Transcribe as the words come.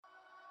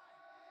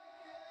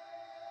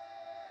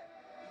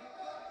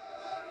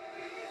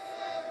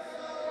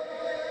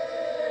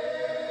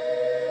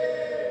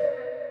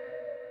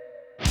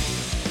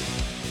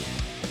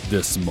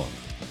This month,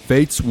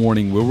 Fates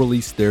Warning will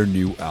release their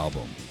new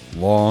album,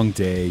 Long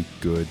Day,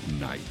 Good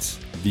Night,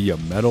 via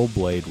Metal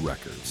Blade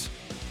Records.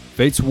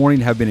 Fates Warning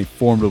have been a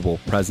formidable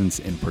presence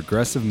in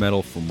progressive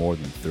metal for more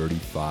than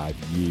 35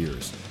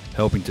 years,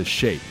 helping to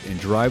shape and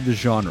drive the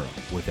genre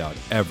without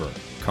ever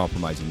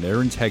compromising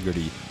their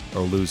integrity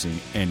or losing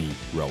any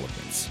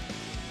relevance.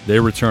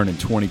 They return in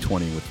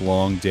 2020 with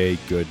Long Day,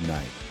 Good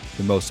Night,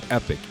 the most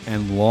epic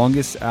and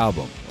longest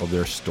album of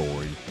their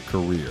storied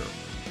career.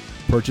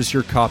 Purchase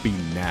your copy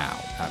now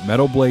at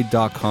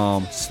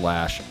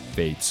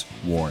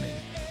metalblade.com/fateswarning.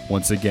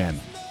 Once again,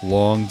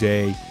 Long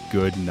Day,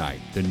 Good Night,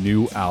 the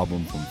new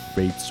album from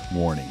Fates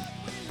Warning.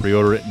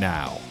 Pre-order it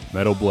now,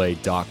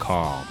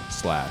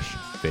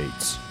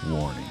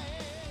 metalblade.com/fateswarning.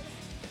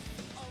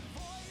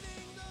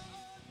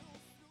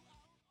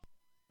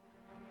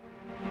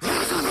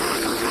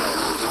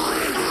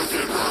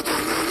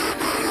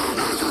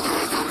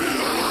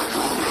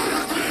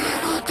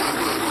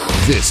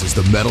 This is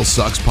the Metal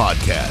Sucks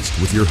Podcast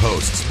with your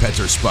hosts,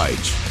 Petter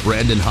Spych,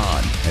 Brandon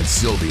Hahn, and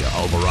Sylvia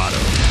Alvarado.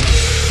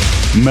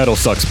 Metal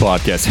Sucks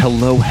Podcast.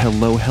 Hello,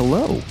 hello,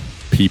 hello,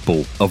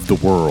 people of the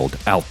world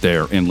out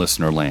there in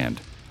listener land.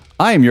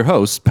 I am your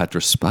host, Petter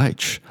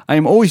Spych. I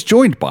am always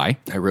joined by...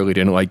 I really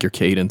didn't like your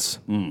cadence.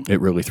 It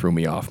really threw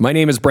me off. My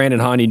name is Brandon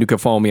Hahn. You can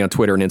follow me on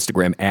Twitter and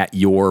Instagram at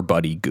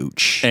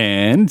YourBuddyGooch.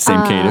 And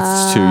same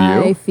cadence to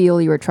you. I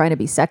feel you were trying to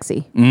be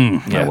sexy.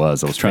 I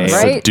was trying to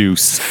Right?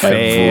 seduce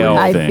Fail.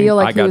 everything. I feel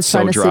like I he got was so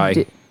trying to dry.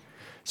 seduce.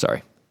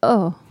 Sorry.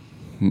 Oh,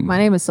 my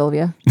name is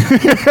Sylvia. On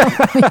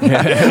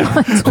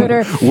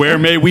Twitter Where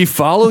may we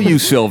follow you,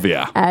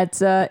 Sylvia? at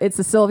it's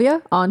a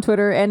Sylvia on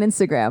Twitter and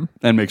Instagram.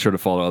 And make sure to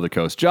follow other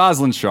hosts,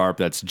 Jocelyn Sharp,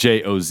 that's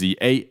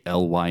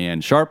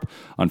JOZALYN Sharp,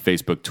 on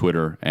Facebook,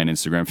 Twitter, and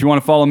Instagram. If you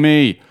want to follow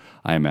me,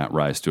 I am at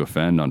Rise to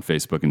Offend on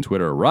Facebook and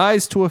Twitter,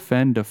 Rise to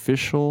Offend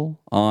Official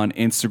on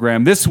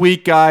Instagram. This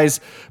week, guys,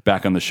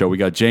 back on the show, we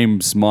got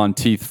James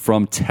Monteith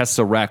from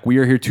Tesseract. We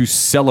are here to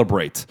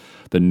celebrate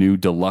the new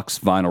deluxe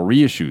vinyl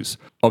reissues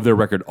of their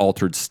record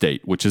Altered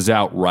State, which is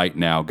out right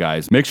now,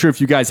 guys. Make sure if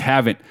you guys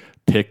haven't,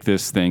 pick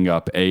this thing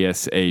up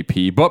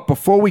ASAP. But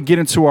before we get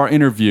into our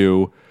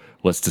interview,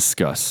 let's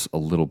discuss a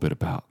little bit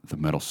about the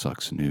Metal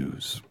Sucks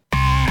news.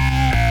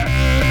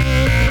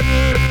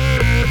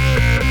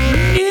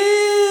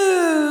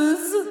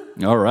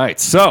 All right,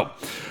 so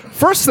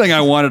first thing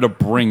I wanted to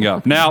bring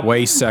up. Now,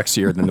 Way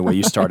sexier than the way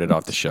you started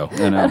off the show.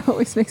 That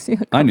always makes me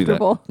I knew that.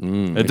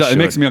 uncomfortable. It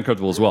makes me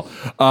uncomfortable as well.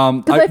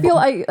 Because I feel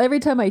every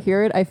time I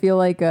hear it, I feel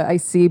like I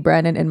see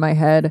Brandon in my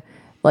head,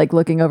 like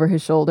looking over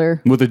his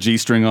shoulder. With a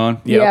G-string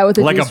on? Yeah, with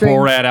a like G-string. a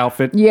Borat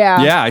outfit?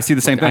 Yeah. Yeah, I see the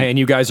same thing. And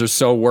you guys are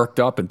so worked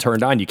up and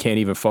turned on, you can't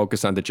even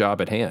focus on the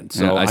job at hand.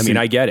 So, Yeah, I mean,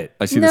 I get it.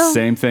 I see the No.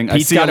 same thing.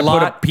 Pete's got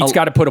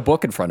to put a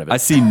book in front of it. I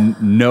see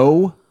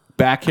no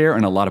back hair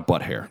and a lot of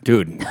butt hair.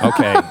 Dude,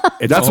 okay.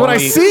 That's what I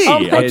see.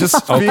 I'm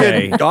just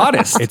being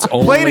honest. It's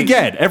Play it only-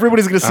 again.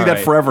 Everybody's going to see All that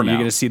right. forever now. You're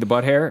going to see the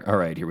butt hair? All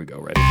right, here we go.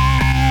 Ready?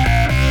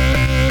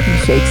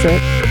 He shakes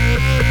it.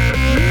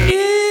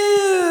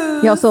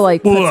 He also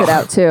like puts it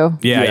out too.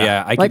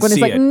 Yeah. I can Like when see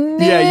it's like, it.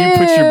 Yeah, you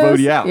put your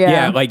booty out.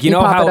 Yeah, like you know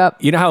pop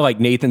it how up. like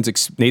Nathan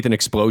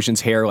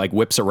Explosion's hair like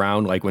whips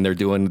around like when they're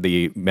doing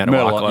the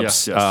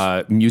Metalocalypse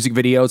yes. music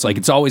videos. Like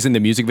it's always in the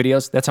music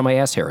videos. That's how my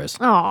ass hair is.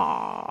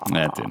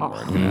 That didn't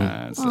work.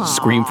 Nah, so-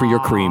 Scream for your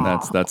cream.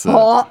 That's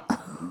it.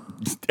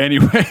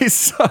 Anyway,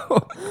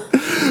 so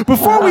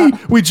before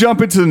we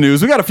jump into the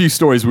news, we got a few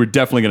stories we're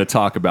definitely going to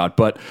talk about.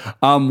 But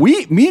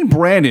me and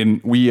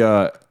Brandon,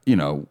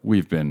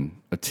 we've been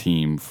a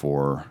team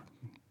for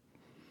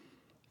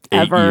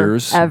 8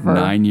 years,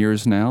 9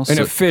 years now. An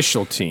So-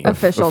 official team.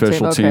 Official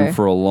team, okay.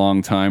 for a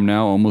long time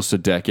now, almost a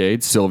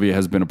decade. Sylvia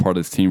has been a part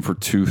of this team for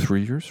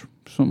 2-3 years,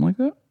 something like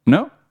that.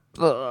 No,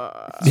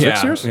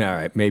 6 years, Yeah, all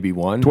right, maybe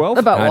 1. 12.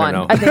 About I one.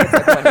 don't know. I think it's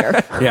like 1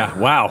 year. Yeah,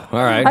 wow.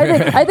 All right.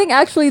 I think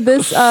actually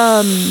this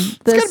gotta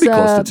be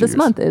close to 2 years.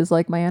 month is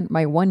like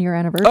my 1 year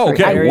anniversary. Oh,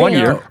 okay, I 1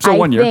 think. year. So I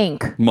 1 year.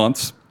 think.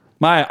 Months.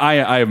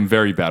 I am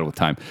very bad with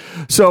time.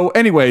 So,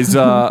 anyways,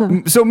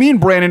 so me and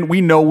Brandon, we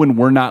know when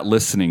we're not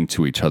listening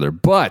to each other,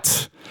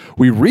 but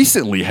we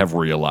recently have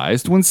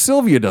realized when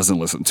Sylvia doesn't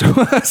listen to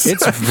us.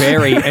 It's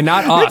very and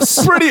not us.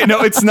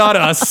 It's not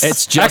us.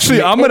 It's just actually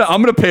me. I'm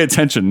gonna pay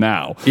attention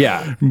now.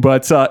 Yeah.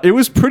 But it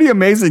was pretty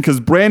amazing because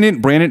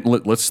Brandon.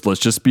 Let's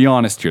just be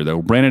honest here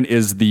though. Brandon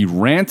is the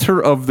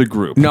ranter of the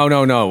group. No,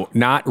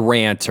 not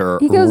ranter.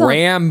 He goes on-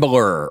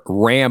 Rambler.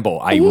 Ramble.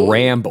 I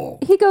ramble.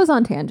 He goes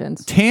on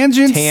tangents.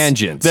 Tangents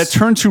that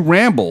turn to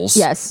rambles.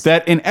 Yes.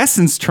 That in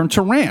essence turn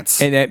to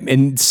rants.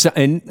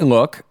 And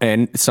look,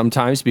 and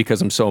sometimes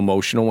because I'm so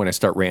emotional when I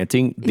start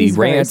ranting, the He's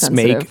very rants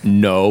make sensitive.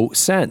 no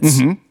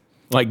sense.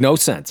 Like no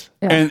sense.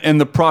 Yeah. And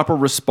the proper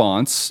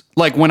response,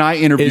 like when I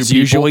interview Is people,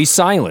 usually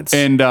silence.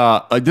 and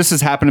this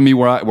has happened to me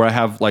where I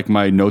have like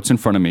my notes in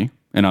front of me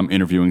and I'm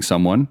interviewing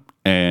someone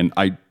and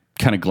I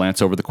kind of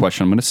glance over the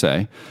question I'm going to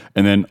say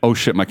and then oh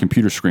shit, my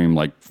computer screen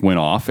like went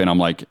off and I'm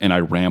like and I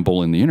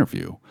ramble in the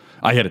interview.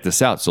 I edit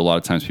this out, so a lot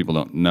of times people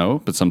don't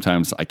know, but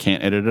sometimes I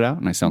can't edit it out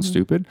and I sound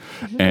stupid.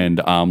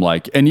 And I'm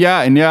like, and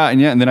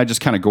then I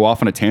just kind of go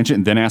off on a tangent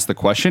and then ask the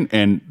question,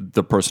 and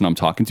the person I'm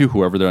talking to,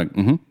 whoever, they're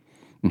like,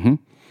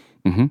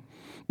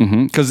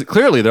 because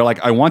clearly they're like,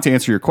 I want to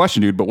answer your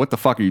question, dude, but what the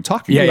fuck are you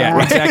talking about?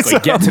 Yeah, exactly.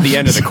 Get to the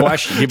end of the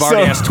question. You've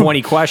already asked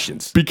 20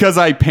 questions. Because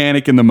I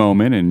panic in the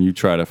moment and you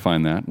try to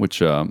find that, which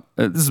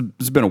this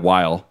has been a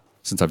while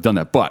since I've done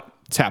that, but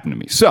it's happened to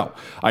me. So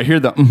I hear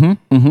the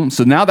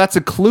So now that's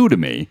a clue to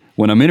me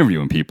when I'm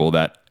interviewing people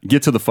that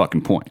get to the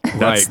fucking point.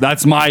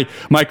 That's my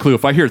clue.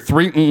 If I hear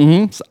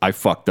 3 I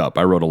fucked up.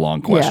 I wrote a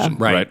long question.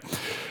 Yeah. Right.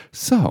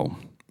 So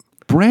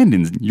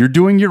Brandon, you're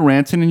doing your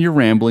ranting and your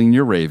rambling and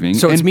your raving.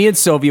 So it's me and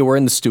Sylvia. We're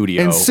in the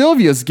studio. And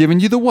Sylvia's giving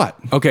you the what?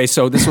 Okay,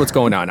 so this is what's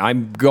going on.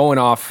 I'm going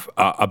off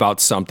about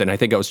something. I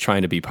think I was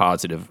trying to be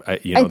positive. I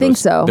think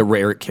so. The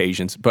rare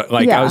occasions. But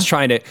I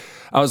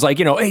was like,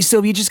 hey,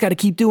 Sylvia, you just got to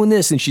keep doing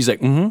this. And she's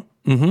like, and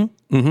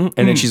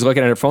then she's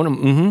looking at her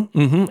phone,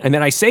 and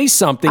then I say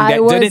something that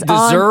didn't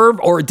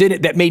deserve or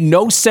that made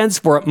no sense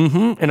for it,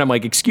 and I'm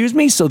like, excuse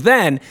me? So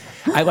then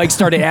I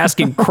started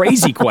asking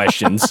crazy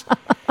questions.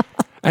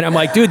 And I'm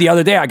like, dude, the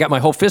other day I got my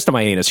whole fist on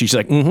my anus. She's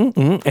like,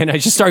 and I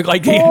just started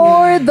like...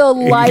 For the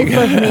life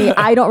of me,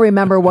 I don't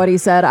remember what he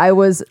said.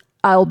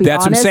 I'll be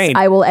That's honest. What I'm saying.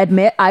 I will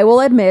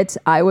admit,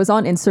 I was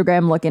on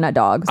Instagram looking at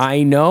dogs.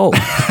 I know.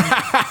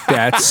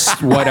 That's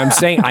what I'm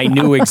saying. I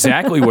knew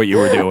exactly what you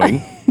were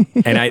doing.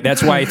 And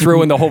that's why I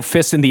threw in the whole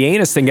fist in the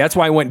anus thing. That's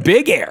why I went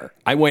big air.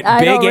 I went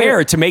big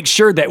air to make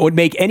sure that would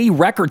make any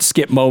record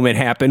skip moment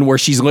happen where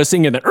she's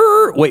listening and then,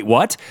 wait,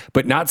 what?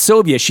 But not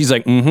Sylvia. She's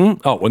like, Oh,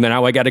 well, then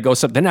now I got to go.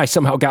 Then I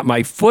somehow got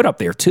my foot up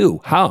there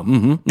too. How?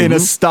 In a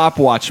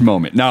stopwatch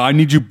moment. Now, I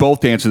need you both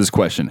to answer this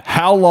question.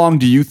 How long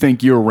do you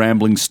think your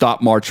rambling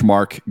stopwatch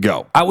mark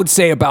go? I would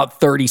say about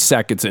 30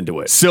 seconds into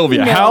it.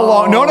 Sylvia, how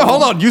long? No,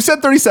 hold on. You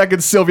said 30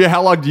 seconds. Sylvia,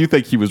 how long do you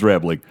think he was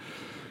rambling?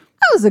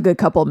 That was a good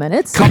couple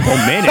minutes. Couple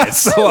minutes.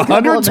 So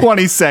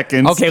 120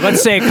 seconds. Okay,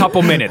 let's say a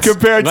couple minutes.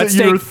 Compared to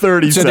your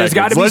 30 seconds. There's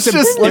got to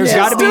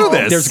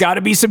be there's got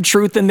to be some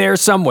truth in there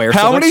somewhere.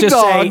 How many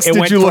dogs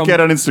did you look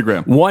at on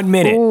Instagram? 1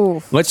 minute.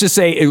 Oof. Let's just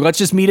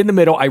meet in the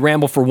middle. I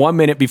ramble for 1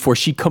 minute before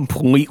she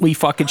completely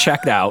fucking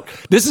checked out.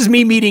 This is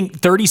me meeting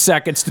 30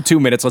 seconds to 2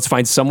 minutes. Let's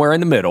find somewhere in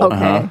the middle.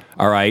 Okay.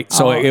 All right.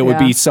 So it would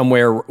be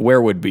somewhere.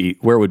 Where would be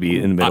in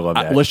the middle of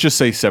that? Let's just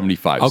say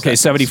 75 seconds. Okay,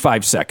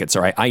 75 seconds.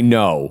 All right. I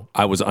know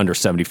I was under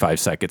 75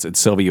 seconds, and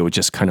Sylvia was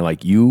just kind of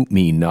like, you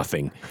mean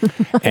nothing.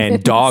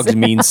 And dogs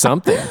mean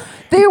something.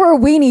 They were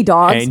weenie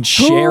dogs. And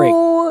sharing.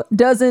 Who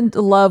doesn't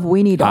love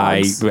weenie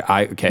dogs?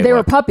 They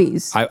were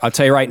puppies. I'll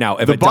tell you right now,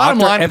 if a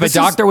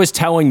doctor was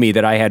telling me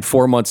that I had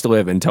 4 months to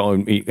live and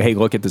telling me, hey,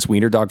 look at this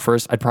wiener dog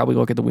first, I'd probably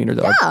look at the wiener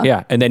dog.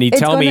 Yeah. And then he'd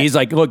tell me, he's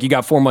like, look, you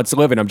got 4 months to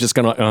live, and I'm just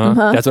going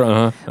to, that's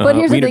what, But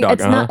here's the thing,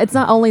 dog, it's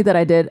not only that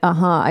I did,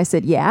 I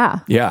said, yeah.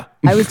 Yeah.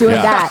 I was doing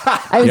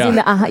that. I was doing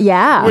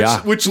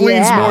the, Which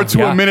leads more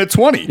to a minute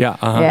 20.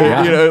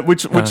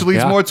 Which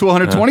leads more to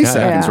 120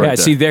 seconds right there.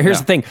 See, here's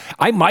the thing.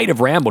 I might have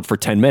rambled for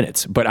 10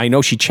 minutes, but I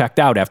know she checked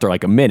out after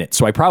like a minute.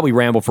 So I probably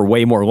rambled for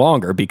way more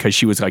longer because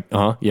she was like, She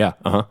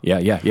hit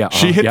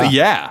the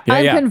yeah.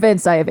 I'm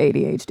convinced I have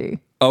ADHD.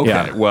 Okay,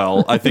 Yeah.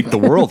 Well, I think the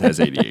world has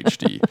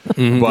ADHD.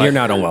 But you're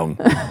not alone.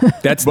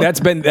 That's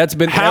been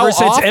How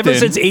ever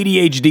since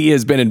ADHD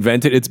has been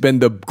invented. It's been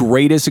the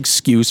greatest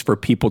excuse for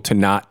people to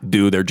not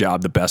do their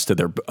job the best of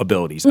their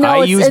abilities. No,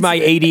 I use my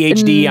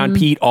ADHD on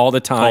Pete all the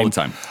time. All the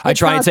time. I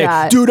try and say,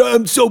 that. dude,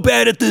 I'm so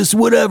bad at this,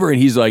 whatever,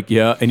 and he's like,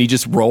 yeah, and he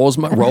just rolls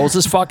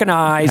his fucking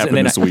eyes, Happened and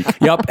then this week.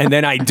 and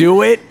then I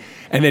do it.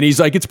 And then he's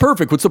like, it's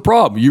perfect. What's the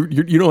problem? You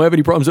don't have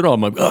any problems at all. I'm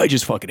like, I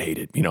just fucking hate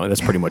it.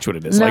 That's pretty much what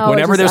it is. No, like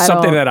whenever there's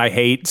something that I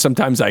hate,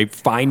 sometimes I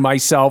find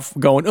myself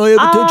going, I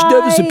have attention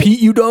deficit.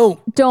 Pete, you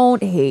don't.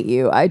 Don't hate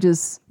you.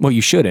 Well,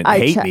 you shouldn't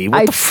hate me.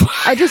 What the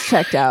fuck? I just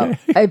checked out.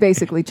 I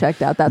basically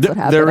checked out. That's what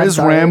happened. There is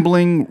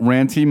rambling,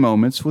 ranty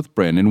moments with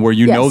Brandon where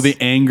you know the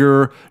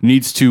anger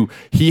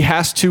he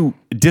has to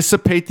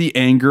dissipate the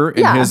anger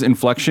in his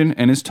inflection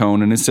and his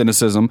tone and his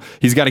cynicism.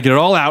 He's got to get it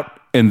all out.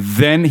 And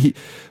then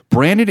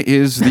Brandon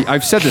is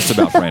I've said this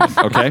about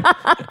Brandon, okay?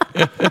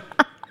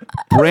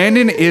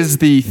 Brandon is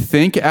the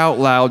think out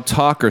loud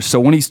talker. So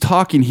when he's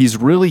talking, he's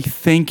really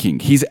thinking.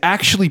 He's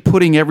actually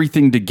putting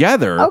everything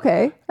together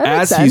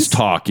as he's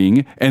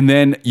talking. And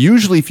then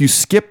usually if you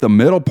skip the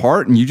middle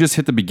part and you just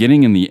hit the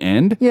beginning and the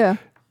end,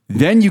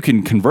 then you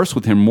can converse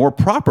with him more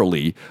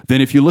properly than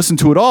if you listen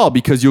to it all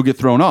because you'll get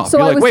thrown off. So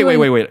you're like,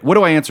 wait. What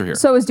do I answer here?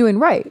 So I was doing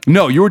right.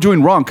 No, you were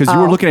doing wrong because you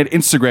were looking at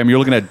Instagram. You were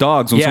looking at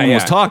dogs when someone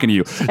was talking to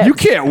you. You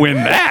can't win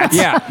that.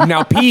 Yeah.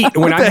 Now, Pete,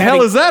 when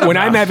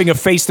I'm having a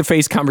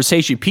face-to-face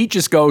conversation, Pete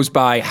just goes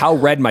by how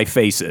red my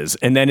face is.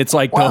 And then it's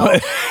like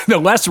the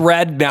less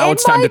red, now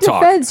it's time to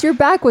talk. In my defense, your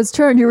back was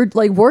turned. You were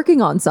like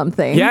working on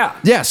something. Yeah.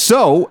 Yeah.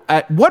 So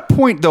at what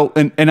point though,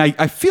 and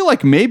I feel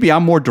like maybe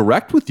I'm more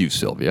direct with you,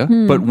 Sylvia,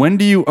 but when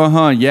do you,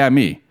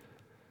 me?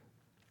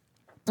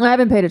 I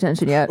haven't paid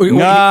attention yet. I'm going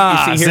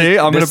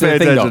to pay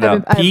attention now.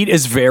 Pete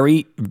is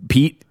very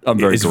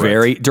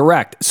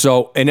direct.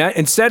 So, and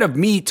instead of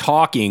me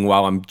talking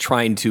while I'm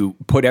trying to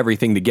put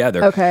everything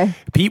together, okay,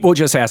 Pete will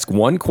just ask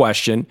one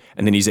question,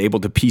 and then he's able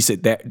to piece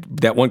it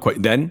that one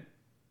question. Then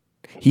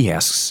he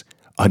asks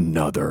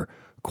another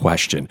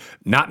question.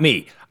 Not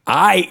me.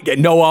 I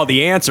know all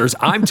the answers.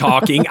 I'm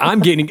talking. I'm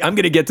going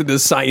to get to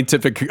this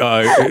scientific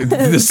conclusion.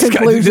 It's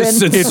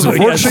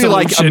unfortunately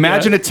like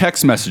imagine a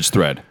text message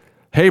thread.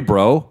 Hey,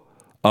 bro,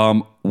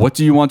 what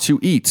do you want to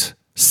eat?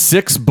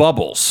 6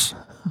 bubbles.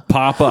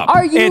 Pop up.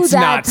 Are you it's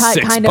that not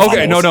 6 kind bubbles. of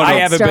Okay, no. I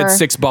haven't been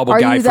 6 bubble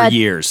guy for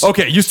years.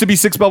 Okay, used to be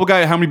 6 bubble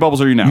guy. How many bubbles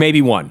are you now?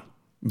 Maybe 1.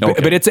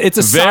 Okay. But it's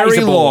a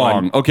very long.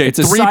 One. Okay, it's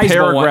a 3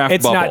 paragraph bubble.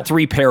 It's not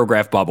 3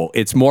 paragraph bubble.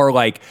 It's more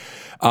like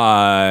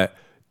 3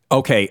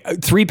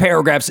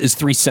 paragraphs is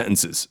 3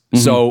 sentences.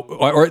 Mm-hmm. So,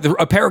 or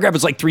a paragraph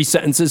is like 3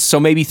 sentences.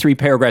 So maybe 3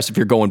 paragraphs if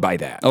you're going by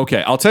that.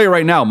 Okay, I'll tell you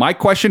right now. My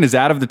question is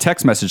out of the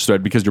text message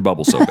thread because your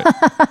bubble's so big.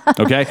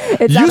 Okay,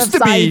 it's used to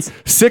be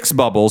 6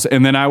 bubbles,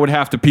 and then I would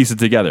have to piece it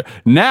together.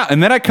 Now,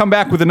 and then I come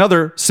back with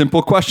another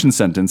simple question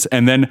sentence,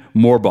 and then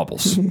more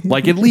bubbles,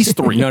 like at least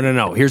 3.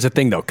 No. Here's the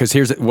thing though, because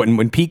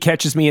when Pete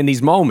catches me in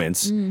these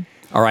moments.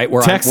 All right,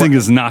 texting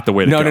is not the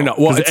way to go. No.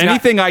 Well,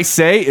 anything I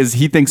say is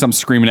he thinks I'm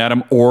screaming at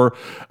him or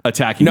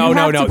attacking him.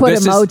 No. To put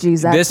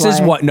emojis. This is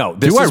what. No,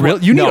 do I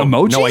really? You need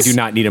emojis? No, I do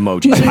not need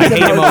emojis. I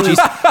hate emojis.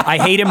 I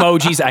hate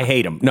emojis. I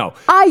hate them. No,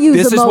 I use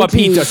this emojis. This is what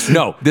Pete does.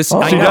 No, this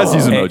she does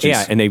use emojis.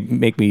 Yeah, and they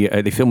make me.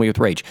 They fill me with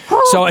rage.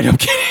 So I don't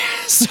get.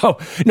 So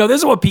no,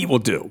 this is what Pete will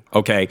do.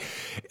 Okay,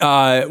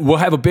 we'll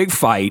have a big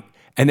fight.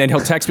 And then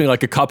he'll text me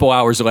like a couple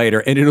hours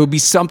later, and it'll be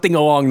something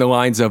along the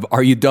lines of,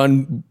 "Are you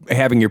done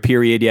having your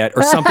period yet?"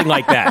 or something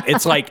like that.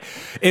 It's like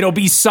it'll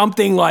be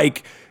something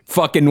like,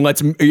 "Fucking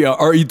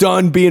are you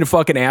done being a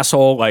fucking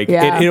asshole?" Like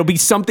it'll be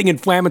something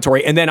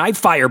inflammatory, and then I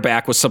fire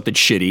back with something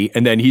shitty,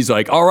 and then he's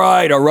like, "All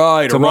right,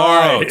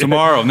 tomorrow." And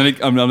then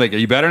I'm like, "Are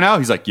you better now?"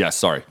 He's like, "Yes,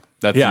 sorry."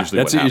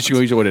 That's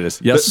usually what it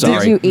is. Yes,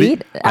 sorry. Did you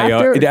eat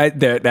after?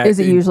 Is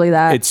it usually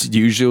that? It's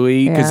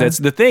usually because that's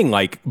the thing.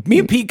 Like me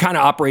and Pete kind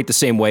of operate the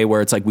same way, where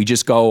it's like we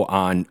just go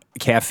on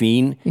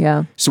caffeine.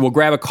 Yeah. So we'll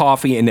grab a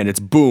coffee and then it's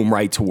boom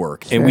right to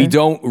work, and we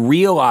don't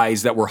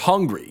realize that we're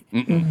hungry.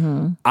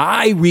 Mm-hmm.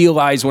 I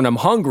realize when I'm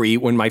hungry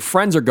when my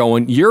friends are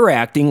going, "You're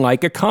acting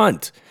like a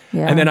cunt,"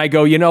 and then I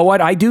go, "You know what?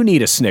 I do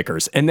need a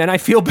Snickers," and then I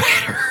feel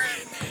better.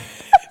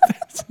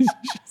 So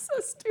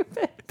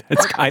stupid.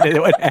 That's kind of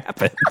what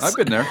happens. I've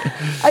been there.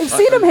 I've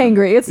seen him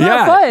hangry. It's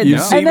not fun.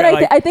 And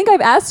then I think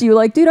I've asked you,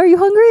 like, dude, are you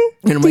hungry?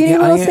 And do you need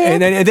a little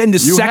snack? And then the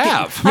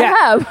second, I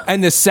have.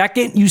 And the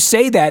second you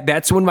say that,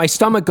 that's when my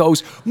stomach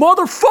goes,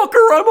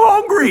 "Motherfucker, I'm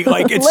hungry!"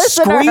 Like it's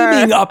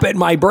screaming up at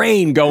my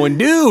brain, going,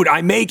 "Dude,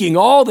 I'm making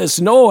all this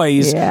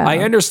noise. Yeah. I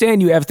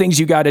understand you have things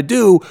you got to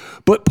do,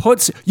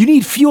 but you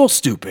need fuel,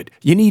 stupid.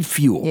 You need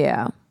fuel."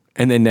 Yeah.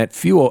 And then that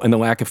fuel and the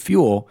lack of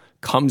fuel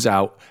comes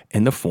out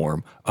in the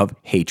form of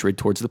hatred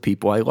towards the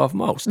people I love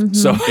most. Mm-hmm.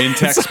 So in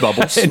text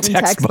bubbles. in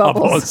text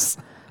bubbles.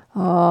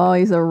 Oh,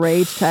 he's a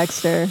rage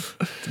texter.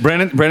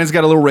 Brandon's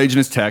got a little rage in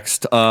his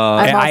text.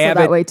 I'm also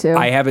that way too.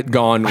 I have it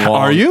gone long.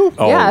 Are you?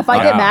 Oh, yeah, if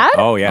I get mad?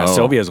 Oh, yeah. Oh.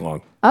 Sylvia's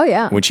long. Oh,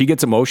 yeah. When she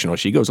gets emotional,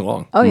 she goes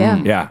along. Oh, yeah.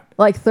 Yeah.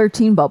 Like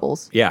 13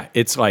 bubbles. Yeah.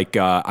 It's like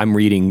I'm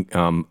reading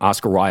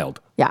Oscar Wilde.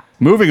 Yeah.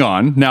 Moving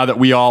on, now that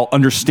we all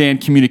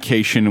understand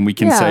communication and we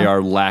can say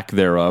our lack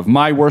thereof,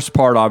 my worst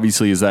part,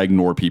 obviously, is I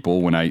ignore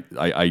people when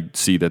I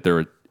see that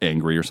they're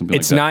angry or something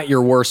like that. It's not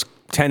your worst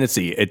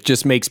tendency. It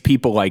just makes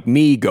people like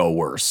me go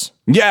worse.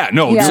 Yeah,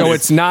 no. Yes. So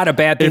it's not a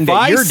bad thing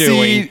that you're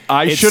doing.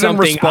 I it's shouldn't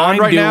respond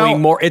right now.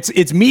 More.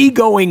 It's me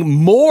going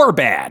more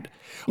bad.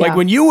 Like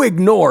when you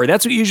ignore,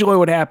 that's usually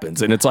what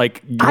happens. And it's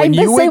like when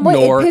you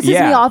ignore, it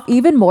pisses me off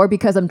even more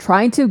because I'm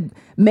trying to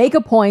make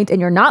a point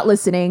and you're not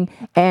listening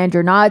and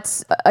you're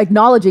not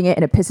acknowledging it,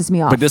 and it pisses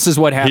me off. But this is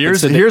what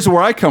happens. Here's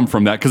where I come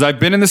from, that because I've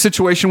been in this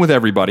situation with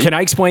everybody. Can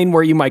I explain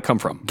where you might come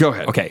from? Go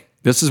ahead. Okay,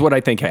 this is what I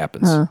think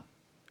happens.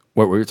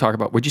 What were we talking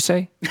about? What'd you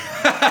say?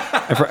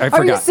 I forgot.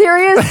 Are you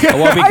serious?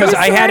 Well, because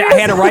I had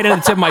it right on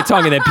the tip of my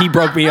tongue, and then Pete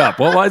broke me up.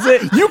 What was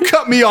it? You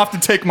cut me off to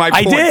take my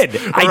point. I did.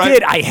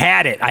 I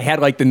had it. I had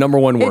like the number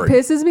one word. It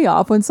pisses me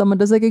off when someone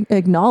doesn't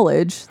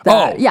acknowledge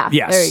that.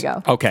 Yes. There you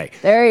go. Okay.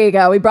 There you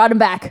go. We brought him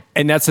back.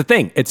 And that's the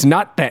thing. It's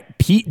not that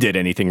Pete did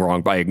anything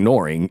wrong by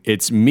ignoring.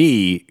 It's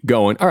me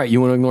going, "All right,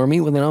 you want to ignore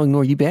me? Well, then I'll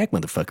ignore you back,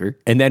 motherfucker."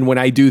 And then when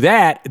I do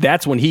that,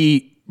 that's when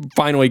he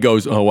finally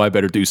goes, "Oh, I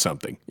better do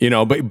something,"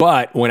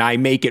 but when I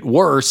make it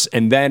worse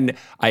and then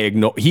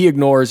he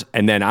ignores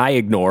and then I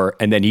ignore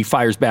and then he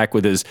fires back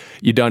with his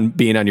 "you done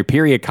being on your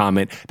period"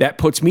 comment, that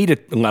puts me to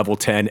level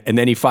 10, and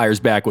then he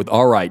fires back with,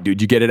 "All right,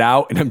 dude, you get it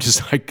out?" And I'm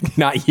just like,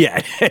 "Not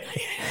yet."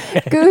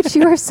 Gooch,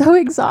 you are so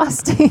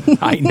exhausting.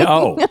 I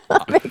know.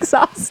 I'm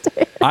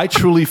exhausted. I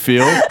truly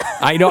feel.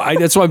 I know.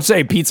 That's what I'm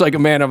saying. Pete's like a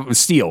man of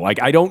steel.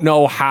 Like, I don't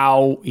know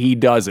how he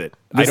does it.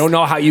 I don't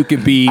know how you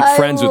could be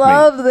friends with me.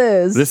 I love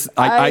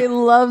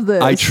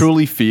this. I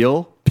truly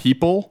feel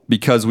people,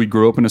 because we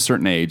grew up in a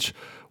certain age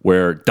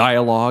where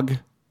dialogue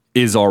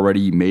is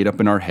already made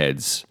up in our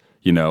heads.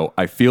 You know,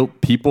 I feel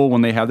people,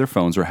 when they have their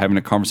phones, are having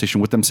a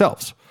conversation with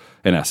themselves,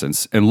 in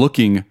essence, and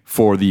looking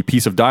for the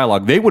piece of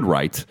dialogue they would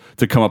write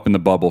to come up in the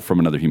bubble from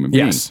another human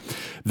being. Yes.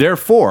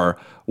 Therefore,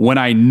 when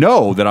I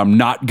know that I'm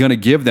not going to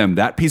give them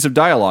that piece of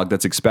dialogue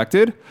that's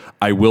expected,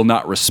 I will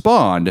not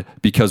respond,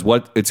 because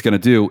what it's going to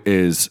do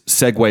is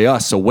segue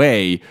us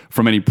away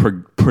from any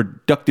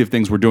productive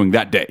things we're doing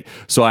that day.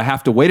 So I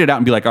have to wait it out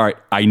and be like, all right,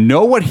 I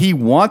know what he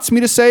wants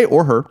me to say,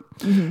 or her.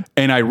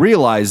 And I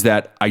realize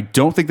that I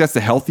don't think that's the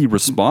healthy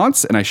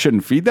response, and I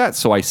shouldn't feed that.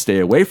 So I stay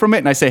away from it,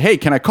 and I say, hey,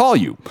 can I call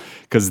you?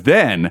 Because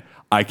then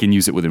I can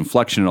use it with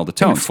inflection and all the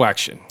tone.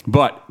 Inflection.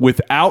 But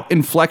without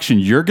inflection,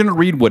 you're going to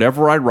read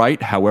whatever I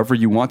write however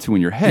you want to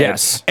in your head.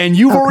 Yes. And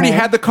you've already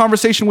had the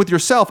conversation with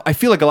yourself. I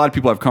feel like a lot of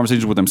people have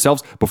conversations with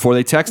themselves before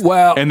they text,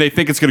 and they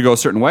think it's going to go a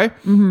certain way.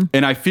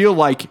 And I feel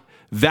like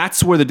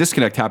that's where the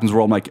disconnect happens,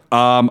 where I'm like,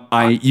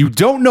 you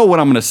don't know what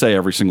I'm going to say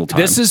every single time.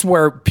 This is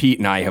where Pete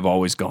and I have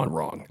always gone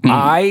wrong.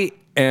 I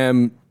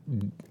am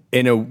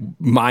in a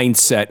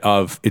mindset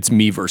of it's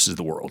me versus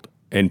the world.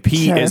 And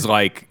Pete is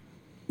like,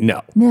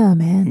 no,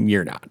 man,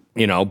 you're not,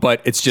 you know,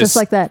 but it's just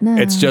like that. No.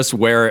 It's just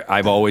where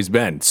I've always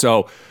been.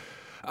 So,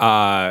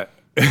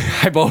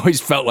 I've always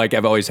felt like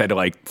I've always had to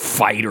like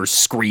fight or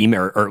scream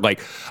or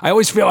like, I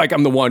always feel like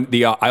I'm the one,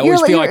 I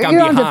always feel like I'm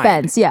behind. You're on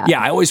defense, yeah. Yeah,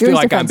 I always feel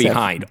like I'm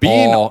behind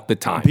all the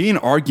time. Being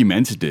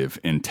argumentative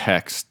in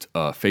text,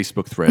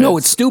 Facebook threads. No,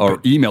 it's stupid. Or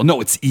email.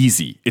 No, it's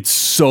easy. It's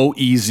so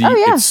easy. Oh,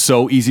 yeah. It's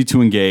so easy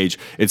to engage.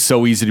 It's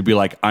so easy to be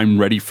like, I'm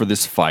ready for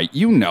this fight.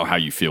 You know how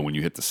you feel when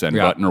you hit the send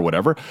button or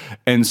whatever.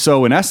 And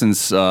so in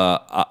essence,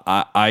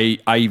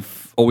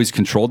 I've always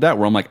controlled that,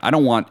 where I'm like, I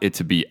don't want it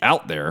to be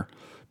out there,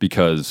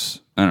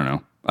 because I don't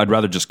know. I'd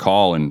rather just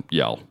call and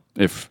yell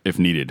if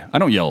needed. I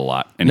don't yell a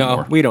lot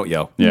anymore. No, we don't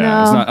yell.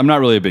 Yeah, I'm not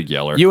really a big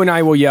yeller. You and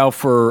I will yell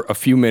for a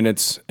few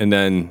minutes and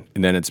then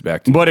it's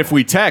back to But if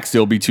we text,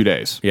 it'll be 2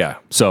 days. Yeah.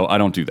 So I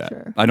don't do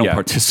that. I don't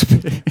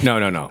participate.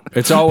 No.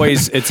 It's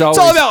always It's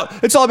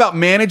all about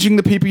managing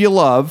the people you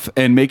love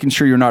and making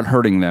sure you're not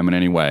hurting them in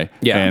any way.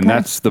 Yeah. And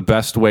that's the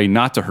best way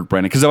not to hurt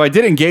Brandon. Because if I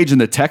did engage in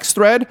the text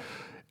thread,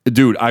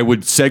 dude, I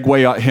would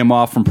segue him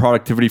off from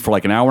productivity for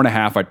like an hour and a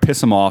half. I'd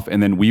piss him off,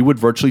 and then we would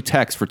virtually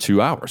text for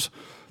 2 hours.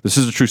 This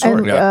is a true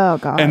story. Oh,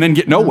 God. And then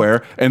get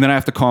nowhere, and then I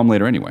have to call him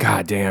later anyway.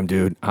 God damn,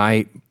 dude.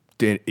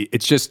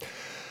 It's just...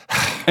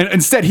 And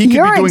instead, he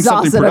could be doing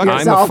something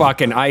productive.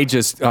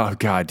 Oh,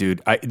 God,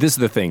 dude. This is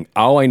the thing.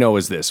 All I know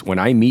is this. When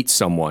I meet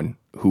someone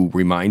who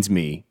reminds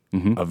me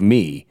of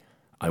me,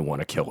 I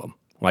want to kill them.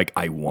 Like,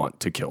 I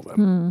want to kill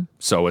them.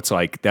 So it's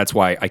like, that's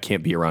why I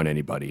can't be around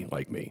anybody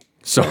like me.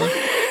 So...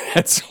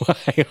 That's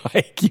why,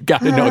 like, you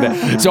got to know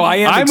that. So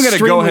I'm going to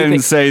go ahead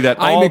and say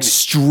that I'm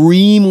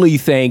extremely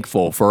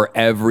thankful for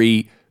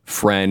every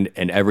friend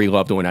and every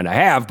loved one that I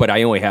have, but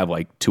I only have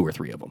like 2 or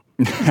 3 of them.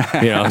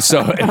 You know,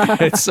 so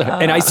it's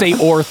and I say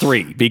or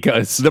 3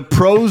 because the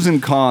pros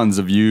and cons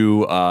of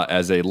you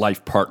as a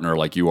life partner,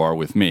 like you are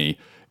with me,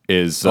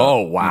 is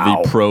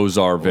the pros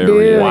are very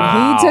Dude,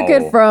 he took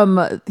it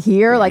from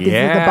here, like it's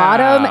at the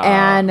bottom,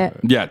 and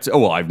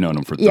I've known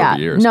him for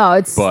 30 years. No,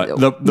 it's but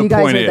the you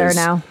guys point are is there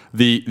now.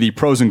 The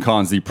pros and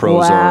cons. The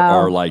pros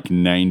are like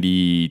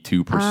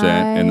 92%,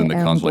 and then the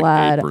cons are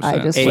like 8%. I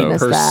just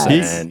witnessed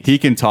that. He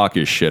can talk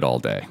his shit all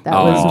day. That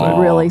was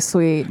really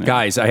sweet,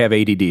 guys. I have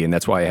ADD, and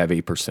that's why I have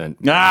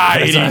 8%.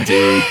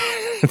 ADD.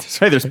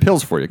 Hey, there's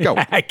pills for you. Go.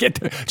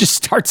 Just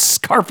start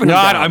scarfing them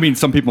down. I mean,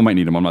 some people might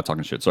need them. I'm not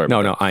talking shit. Sorry.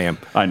 No, I am.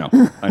 I know.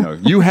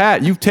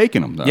 You've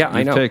taken them, though. Yeah,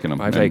 I know. You've taken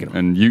them. I've taken them.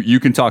 And you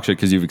can talk shit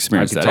because you've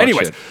experienced that.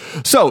 Anyways,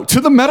 so to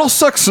the Metal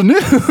Sucks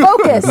news.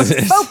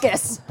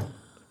 Focus.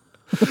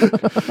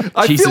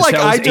 I feel like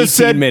I just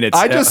said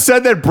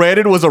that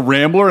Brandon was a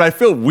rambler, and I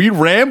feel we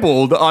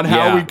rambled on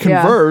how we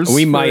converse.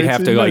 We might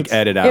have to like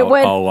edit out a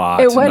lot.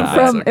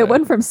 It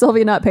went from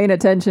Sylvia not paying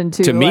attention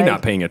to me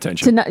not paying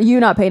attention to you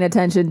not paying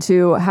attention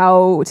to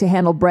how to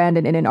handle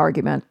Brandon in an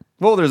argument.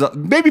 Well,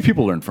 maybe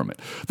people learn from it.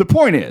 The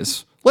point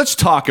is, let's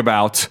talk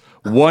about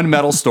one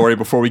metal story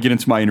before we get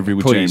into my interview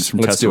with James from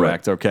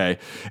Tesseract. Okay,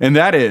 and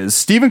that is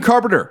Stephen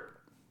Carpenter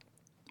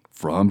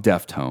from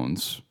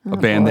Deftones, a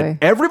band that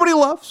everybody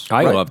loves.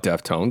 I love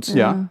Deftones.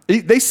 Yeah.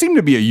 They seem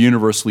to be a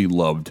universally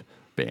loved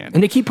band.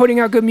 And they keep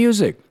putting out good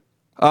music.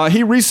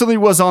 He recently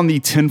was on the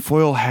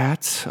Tinfoil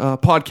Hat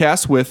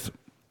podcast with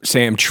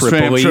Sam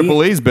Tripoli. Sam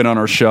Tripoli. He's been on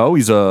our show.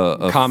 He's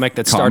a comic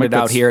that started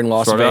out here in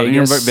Las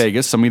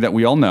Vegas. Somebody that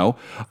we all know.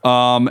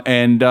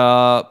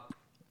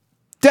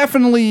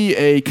 Definitely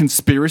a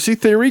conspiracy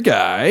theory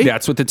guy.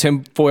 That's what the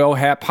Tinfoil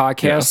Hat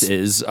podcast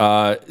is.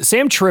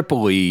 Sam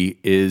Tripoli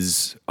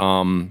is...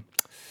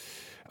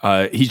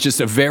 he's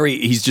just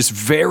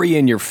very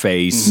in your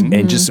face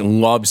and just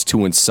loves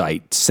to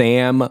incite.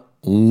 Sam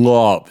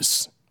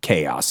loves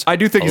chaos. I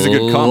do think he's a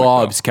good comic.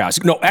 Loves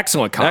chaos. No,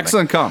 excellent comic.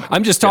 Excellent comic.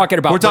 I'm just talking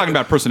about... We're talking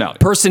about personality.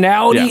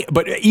 Personality,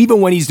 but even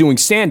when he's doing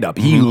stand-up,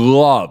 he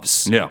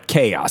loves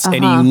chaos,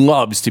 and he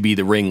loves to be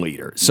the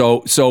ringleader.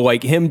 So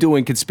like him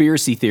doing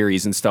conspiracy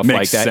theories and stuff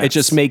like that, it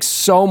just makes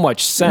so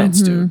much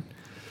sense, dude.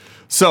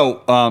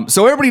 So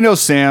everybody knows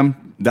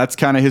Sam. That's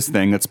kind of his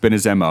thing. That's been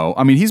his MO.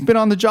 I mean, he's been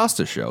on the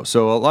Josta show,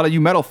 so a lot of you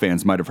metal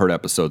fans might have heard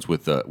episodes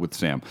with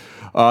Sam.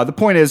 The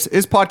point is,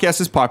 his podcast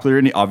is popular,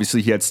 and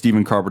obviously he had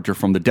Stephen Carpenter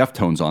from the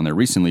Deftones on there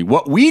recently.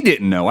 What we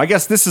didn't know, I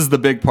guess this is the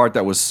big part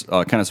that was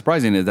kind of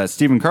surprising, is that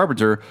Stephen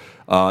Carpenter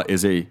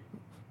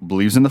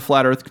believes in the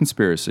flat Earth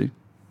conspiracy,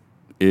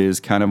 is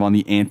kind of on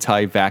the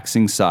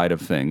anti-vaxxing side of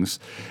things,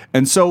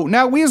 and so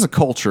now we as a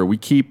culture, we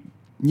keep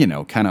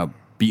kind of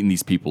beating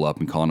these people up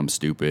and calling them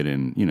stupid,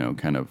 and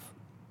kind of.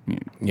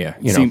 Yeah,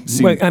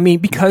 I mean,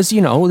 because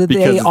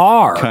they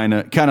are kind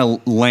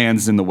of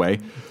lands in the way.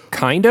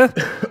 Kinda?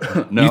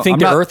 No, you think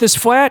the Earth is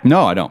flat?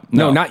 No, I don't.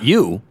 No, not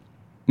you.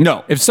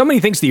 No. If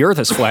somebody thinks the Earth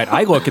is flat,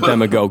 I look at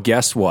them and go,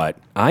 guess what?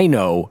 I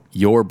know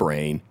your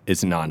brain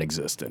is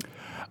non-existent.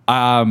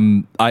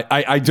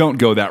 I don't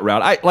go that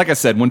route. Like I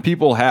said, when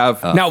people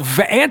have now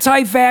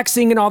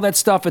anti-vaxxing and all that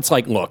stuff, it's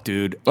like, look,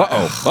 dude. What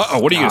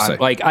are you gonna say?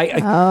 Like,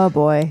 oh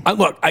boy. I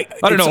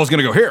don't know. I was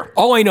gonna go here.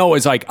 All I know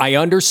is like I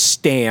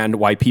understand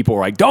why people are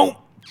like, don't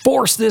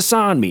force this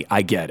on me.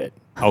 I get it.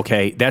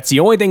 Okay, that's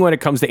the only thing when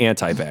it comes to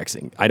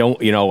anti-vaxxing. I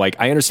don't,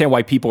 I understand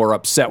why people are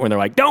upset when they're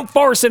like, don't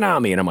force it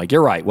on me, and I'm like,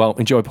 you're right. Well,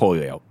 enjoy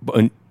polio.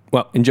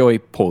 Well, enjoy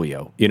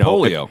polio.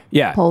 Polio.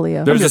 Yeah,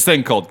 polio. There's this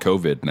thing called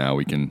COVID now.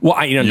 We can. Well,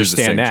 I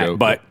understand that, joke,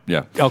 but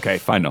yeah, okay,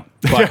 fine. I know,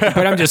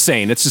 but I'm just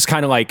saying, it's just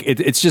kind of like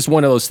it's just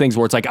one of those things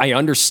where it's like I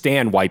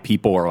understand why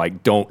people are like, I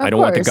don't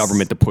want the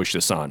government to push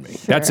this on me. Sure.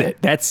 That's it.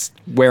 That's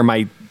where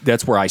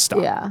I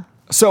stop. Yeah.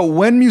 So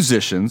when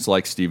musicians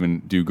like Steven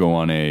do go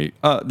on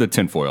the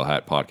Tinfoil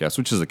Hat podcast,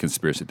 which is a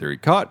conspiracy theory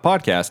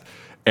podcast,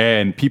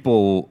 and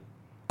people.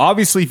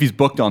 Obviously, if he's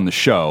booked on the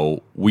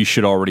show, we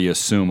should already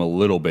assume a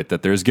little bit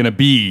that there's going to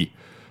be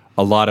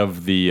a lot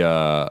of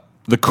the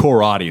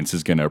core audience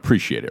is going to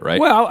appreciate it, right?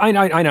 Well, I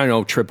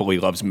know Tripoli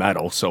loves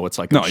metal, so it's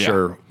like,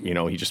 sure,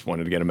 he just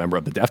wanted to get a member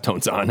of the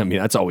Deftones on. I mean,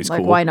 that's always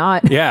cool. Why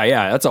not?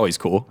 Yeah, that's always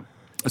cool.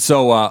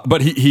 So,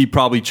 but he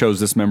probably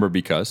chose this member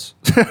because...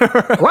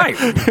 Right.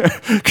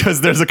 Because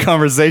there's a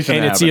conversation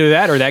and it's either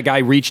that or that guy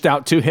reached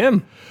out to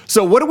him.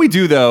 So what do we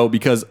do, though?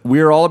 Because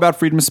we're all about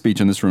freedom of speech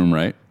in this room,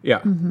 right? Yeah.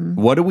 Mm-hmm.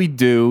 What do we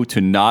do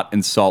to not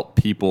insult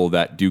people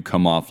that do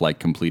come off like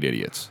complete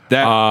idiots?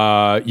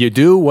 You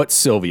do what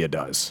Sylvia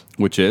does.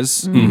 Which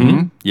is?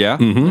 Mm-hmm. Yeah?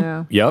 Mm-hmm.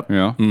 Yeah. Yep.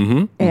 Yeah.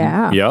 Mm-hmm.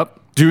 Yeah. Yep.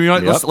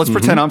 Let's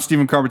pretend I'm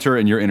Stephen Carpenter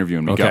and you're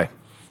interviewing me. Okay.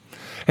 Go.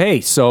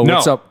 Hey, so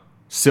what's up?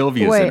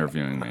 Sylvia's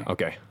interviewing me.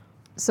 Okay.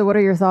 So what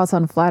are your thoughts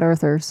on flat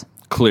earthers?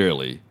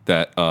 Clearly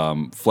that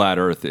flat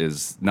Earth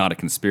is not a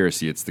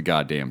conspiracy; it's the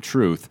goddamn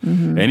truth.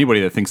 Mm-hmm.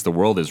 Anybody that thinks the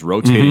world is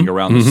rotating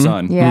around the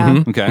sun,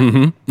 yeah, okay,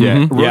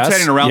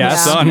 rotating around the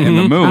sun and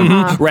the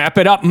moon. Wrap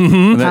it up.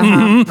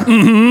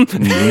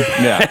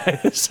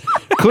 Yeah,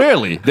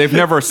 clearly they've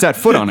never set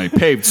foot on a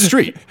paved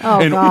street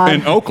in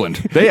Oakland.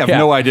 They have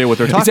no idea what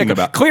they're talking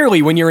about.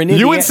 Clearly, when you're in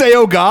Indiana, you would say,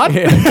 "Oh God."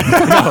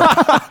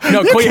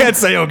 No, you can't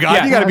say, "Oh God."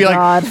 Yeah. You got to be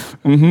like,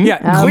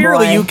 yeah.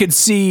 Clearly, you could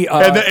see.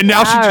 And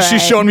now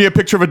she's showing me a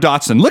picture of a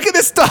Dachshund. Look at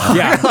this dog.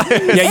 Yeah.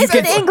 It's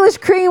an English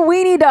cream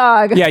weenie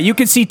dog. Yeah, you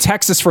can see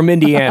Texas from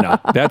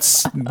Indiana.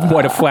 That's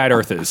what a flat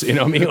Earth is. You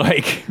know what I mean?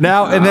 Like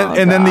now, and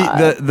then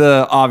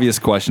the obvious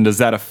question: does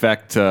that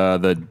affect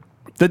the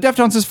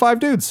Deftones is 5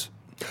 dudes?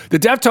 The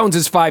Deftones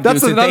is 5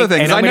 dudes. That's another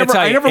thing. I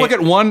never look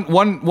at one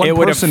person. It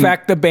would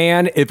affect the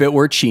band if it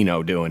were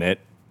Chino doing it.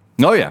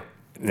 Oh yeah.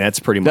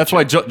 That's pretty much. That's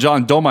why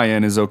John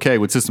Domayan is okay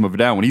with System of a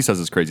Down when he says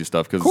his crazy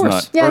stuff because it's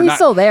not. Yeah, he's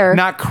still there.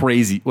 Not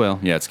crazy. Well,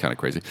 yeah, it's kind of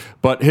crazy,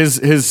 but his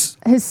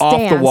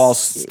off the wall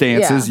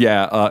stances,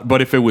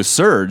 but if it was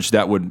Surge,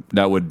 that would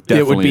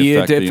definitely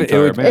affect the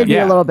entire band. It'd be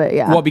a little bit,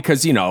 yeah. Well,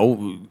 because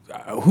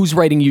who's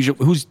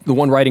the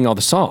one writing all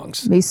the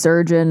songs? Me,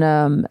 Surge,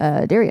 and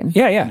Darian.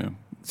 Yeah.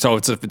 So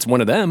if it's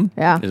one of them,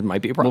 it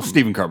might be a problem. Well,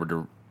 Stephen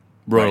Carpenter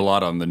wrote a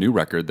lot on the new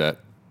record that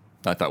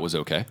I thought was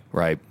okay.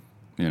 Right.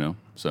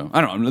 So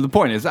I don't know. The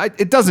point is,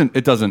 it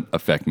doesn't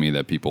affect me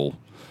that people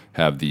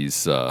have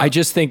these. I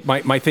just think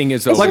my thing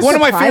is like one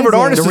of my favorite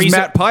artists is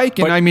Matt Pike,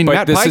 and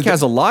Matt Pike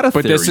has a lot of.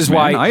 But theories, this is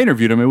why I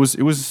interviewed him. It was.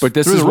 But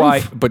this is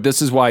why. But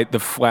this is why the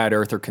flat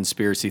Earth or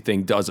conspiracy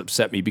thing does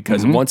upset me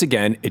because once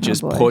again it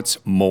just puts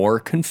more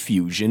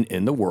confusion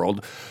in the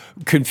world.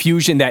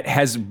 Confusion that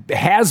has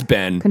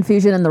been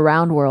confusion in the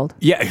round world.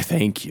 Yeah,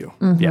 thank you.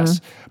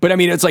 Yes, but I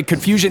mean it's like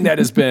confusion that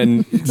has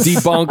been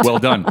debunked. Well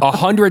done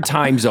 100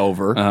 times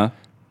over.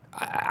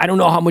 I don't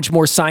know how much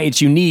more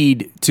science you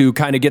need to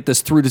kind of get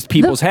this through to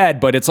people's head,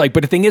 but it's like,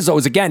 but the thing is, though,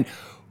 is again,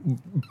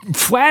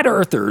 flat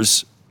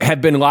earthers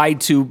have been lied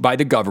to by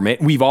the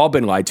government. We've all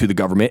been lied to the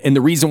government. And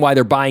the reason why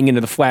they're buying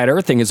into the flat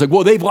earth thing is like,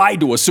 well, they've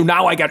lied to us. So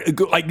now I got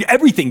like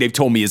everything they've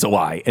told me is a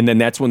lie. And then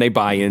that's when they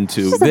buy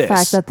into this. The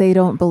fact that they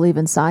don't believe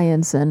in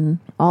science and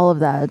all of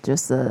that,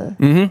 just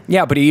the...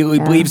 Yeah, but he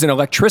believes in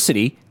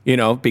electricity,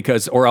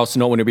 because, or else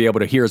no one would be able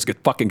to hear his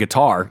fucking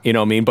guitar, you know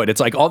what I mean? But it's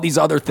like all these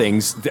other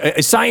things.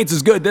 Science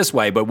is good this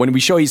way, but when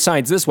we show you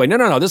science this way,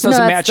 no, this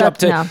doesn't match up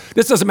to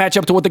this doesn't match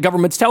up to what the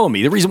government's telling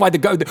me. The reason why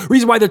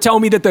they're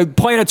telling me that the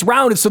planet's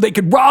round is so they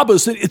could rob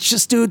us. It's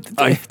just, dude,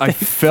 I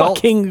felt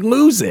fucking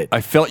lose it.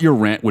 I felt your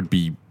rant would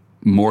be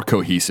more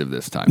cohesive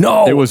this time.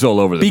 No, it was all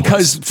over the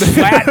place.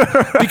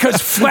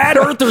 Because flat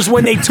earthers,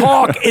 when they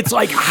talk, it's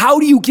like, how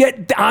do you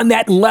get on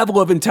that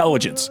level of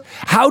intelligence?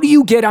 How do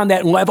you get on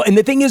that level? And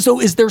the thing is, though,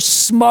 is they're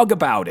smug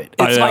about it.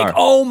 It's like,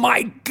 oh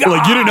my God.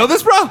 Like, you didn't know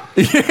this, bro?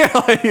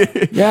 Yeah.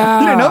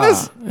 You didn't know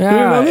this?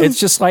 Yeah. It's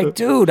just like,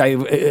 dude,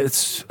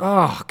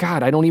 oh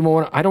God, I don't even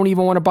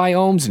want to buy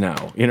ohms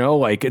now. You know,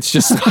 like, it's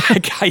just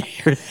like, I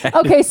hear that.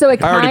 Okay, so it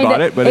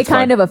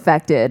kind of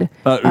affected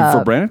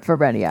for Brandon? For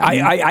Brandon, yeah.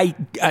 I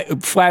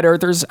flat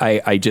earthers,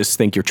 I just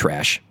think you're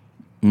trash.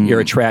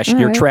 You're a trash.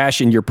 You're trash,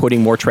 and you're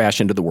putting more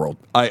trash into the world.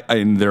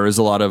 And there is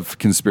a lot of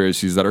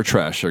conspiracies that are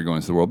trash that are going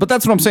into the world. But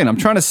that's what I'm saying. I'm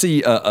trying to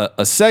see a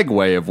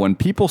segue of when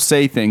people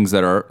say things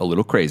that are a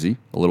little crazy,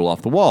 a little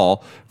off the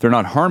wall. They're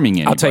not harming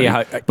anybody. I'll tell you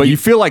how. But you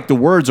feel like the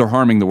words are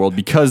harming the world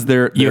because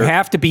they're you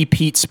have to be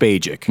Pete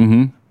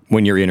Spajic.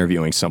 When you're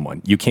interviewing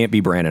someone, you can't be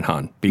Brandon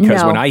Hahn,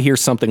 because when I hear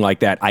something like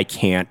that, I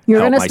can't. You're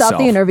going to stop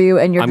the interview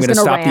and I'm going to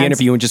stop the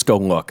interview and just go,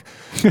 look,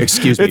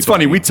 excuse me. It's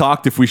funny. We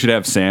talked if we should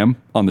have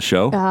Sam on the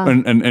show,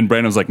 and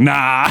Brandon was like,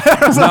 nah.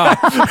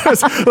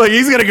 Like,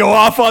 he's going to go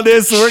off on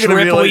this. So we're going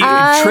to be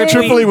like,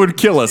 Tripoli would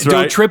kill us,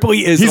 right? Dude,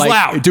 Tripoli is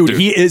loud. Dude,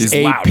 he is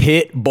a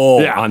pit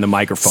bull on the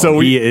microphone. So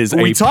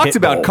we talked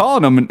about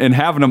calling him and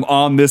having him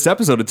on this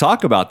episode to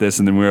talk about this,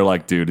 and then we were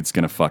like, dude, it's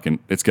going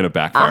to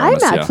backfire on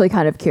us. I'm actually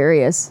kind of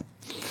curious.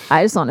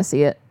 I just want to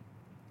see it.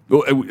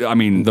 I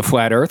mean, the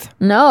flat Earth?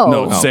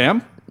 No,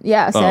 Sam?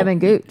 Yeah, Sam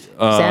and Gooch.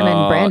 Sam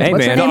and Brandon. Hey,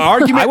 What's man, your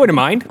name? I wouldn't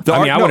mind.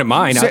 I wouldn't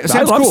mind.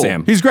 I love cool.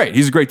 Sam. He's great.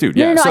 He's a great dude.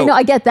 No, I know.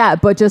 I get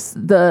that, but just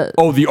the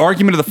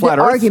argument of the flat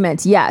Earth?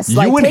 argument, yes.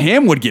 You and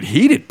him would get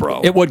heated, bro.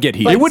 It would get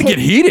heated. It would get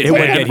heated.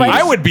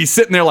 I would be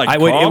sitting there like,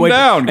 calm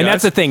down, and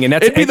that's the thing. And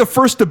it'd be the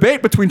first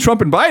debate between Trump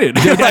and Biden.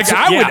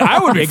 I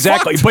would be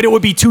exactly. fucked. But it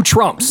would be two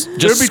Trumps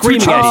just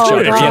screaming at each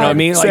other. You know what I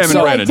mean? Sam and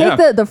Brandon.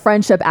 Take the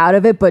friendship out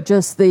of it, but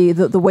just the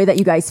way that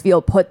you guys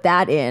feel, put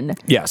that in.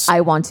 Yes.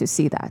 I want to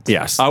see that.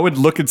 Yes. I would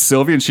look at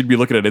Sylvia and she'd be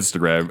looking at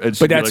Instagram.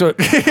 But that's like,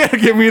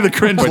 give me the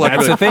cringe. But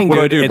that's the thing,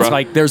 dude. It's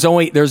like there's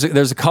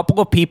a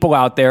couple of people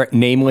out there,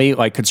 namely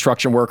like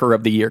construction worker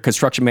of the year,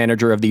 construction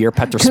manager of the year,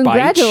 Peter Spych.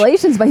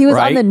 Congratulations, but he was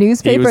on the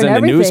newspaper. He was in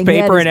the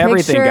newspaper and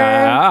everything. Picture.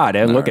 God,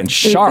 and looking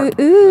sharp.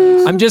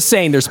 I'm just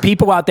saying, there's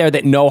people out there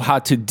that know how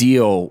to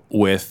deal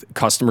with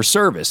customer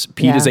service.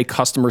 Pete is a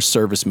customer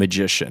service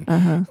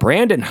magician.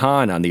 Brandon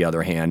Hahn, on the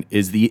other hand,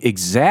 is the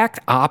exact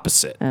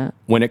opposite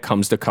when it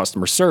comes to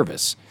customer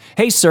service.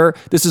 Hey, sir,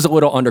 this is a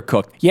little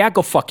undercooked. Yeah,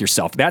 go fuck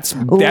yourself. That's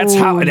how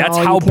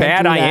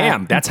bad I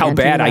am. That's how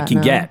bad I can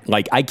get.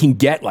 Like, I can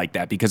get like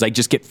that because I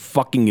just get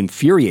fucking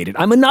infuriated.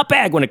 I'm a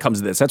nutbag when it comes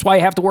to this. That's why I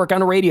have to work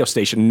on a radio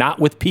station, not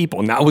with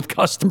people, not with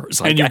customers.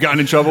 Like, and you've gotten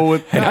in trouble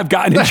with that? And I've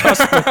gotten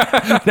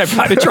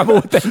in trouble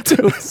with that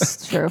too.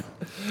 It's true.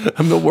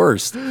 I'm the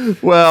worst.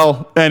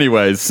 Well,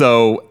 anyways,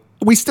 so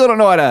we still don't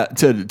know how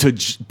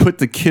to put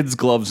the kids'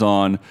 gloves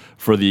on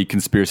for the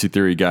conspiracy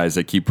theory guys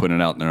that keep putting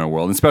it out in our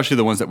world, especially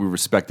the ones that we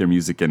respect their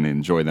music and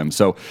enjoy them.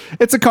 So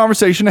it's a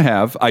conversation to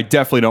have. I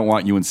definitely don't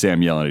want you and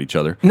Sam yelling at each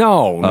other.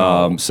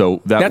 No.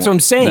 So that's what I'm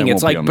saying.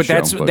 It's like, but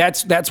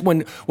that's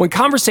when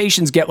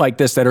conversations get like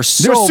this that are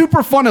so they're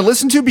super fun to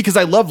listen to because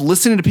I love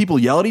listening to people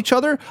yell at each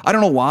other. I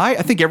don't know why.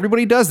 I think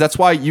everybody does. That's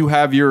why you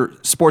have your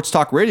sports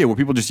talk radio where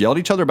people just yell at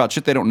each other about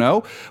shit they don't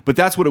know. But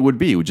that's what it would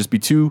be. It would just be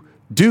two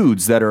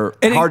dudes that are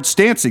hard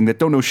stancing that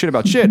don't know shit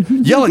about shit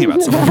yelling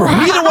about something.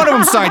 Neither one of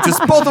them scientists,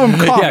 both of them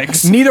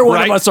comics. Yeah, neither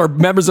one of us are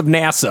members of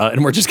NASA,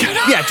 and we're just kind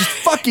of just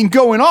fucking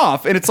going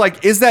off. And it's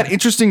like, is that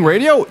interesting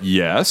radio?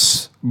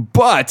 Yes,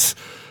 but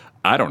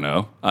I don't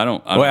know. I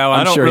don't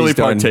sure really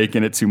partake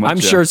in it too much. I'm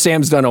sure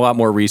Sam's done a lot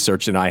more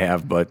research than I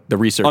have, but the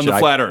research on the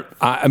flat Earth.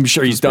 I'm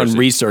sure he's done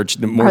research,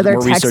 more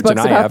research than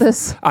I have.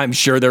 This? I'm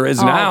sure there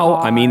is now.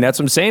 God. I mean, that's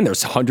what I'm saying.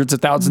 There's hundreds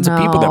of thousands of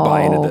people that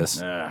buy into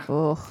this.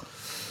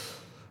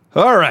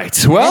 All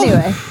right. Well,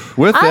 anyway,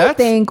 with that, I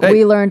think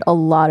we learned a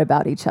lot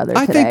about each other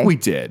today. I think we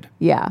did.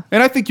 Yeah.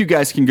 And I think you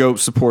guys can go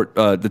support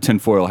the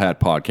Tinfoil Hat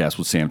podcast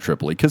with Sam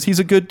Tripoli because he's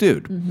a good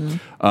dude.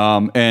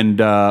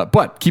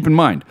 But keep in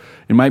mind,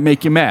 it might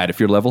make you mad if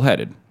you're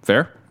level-headed.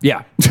 Fair?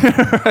 Yeah.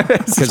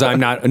 Because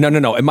I'm not.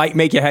 No. It might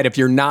make you mad if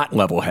you're not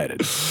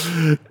level-headed.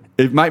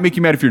 It might make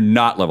you mad if you're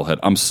not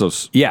level-headed.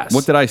 Yes.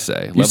 What did I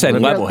say? You said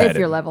level-headed. If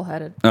you're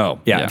level-headed. Oh,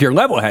 yeah. If you're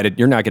level-headed,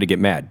 you're not going to get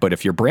mad. But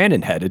if you're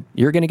Brandon-headed,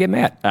 you're going to get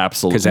mad.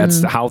 Absolutely. Because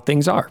that's how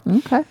things are.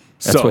 Okay.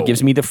 That's what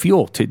gives me the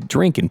fuel to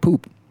drink and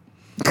poop.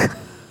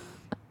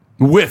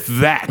 With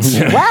that.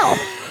 Well.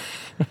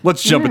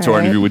 Let's jump into our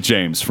interview with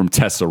James from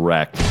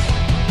Tesseract.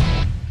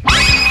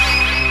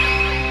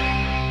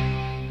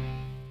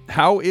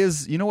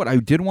 You know what? I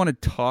did want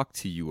to talk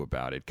to you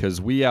about it because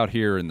we out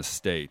here in the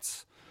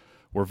States,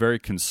 we're very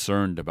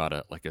concerned about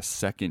a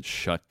second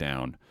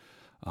shutdown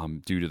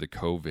due to the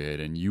COVID,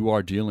 and you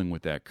are dealing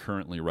with that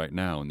currently right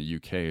now in the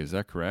UK. Is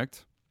that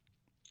correct?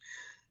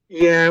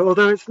 Yeah,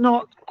 although it's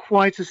not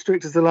quite as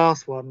strict as the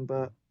last one,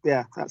 but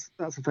yeah, that's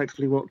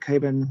effectively what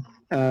came in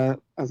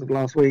as of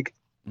last week.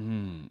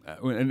 And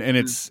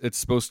it's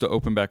supposed to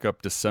open back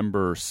up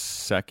December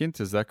 2nd.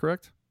 Is that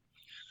correct?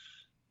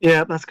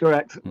 Yeah, that's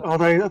correct.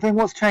 Although I think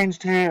what's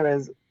changed here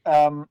is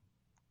they're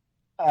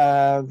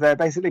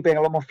basically being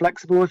a lot more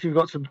flexible if you've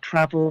got to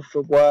travel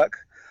for work.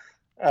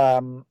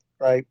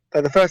 Like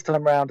the first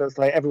time round, it's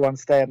like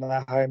everyone's staying in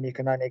their home. You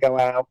can only go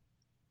out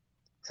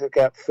to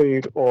get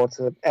food or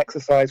to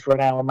exercise for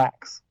an hour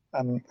max.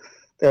 And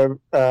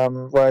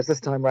whereas this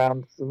time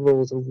round, the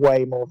rules are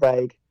way more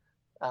vague,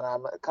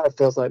 and it kind of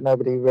feels like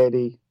nobody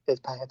really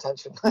is paying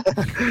attention.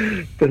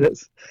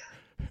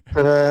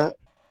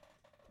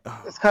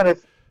 It's kind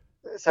of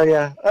so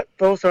yeah. But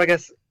also, I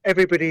guess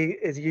everybody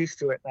is used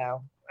to it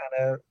now,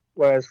 and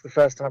whereas the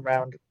first time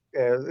round,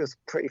 it was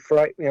pretty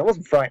frightening. It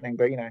wasn't frightening,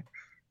 but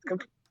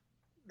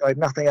like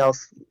nothing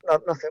else,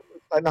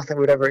 nothing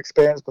we'd ever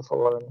experienced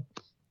before, and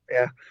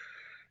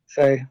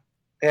so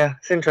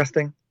it's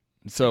interesting.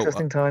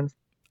 Interesting times.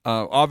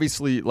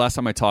 Obviously, last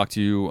time I talked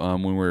to you,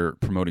 when we were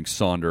promoting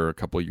Sonder a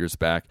couple of years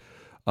back,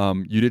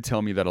 you did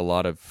tell me that a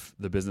lot of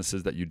the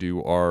businesses that you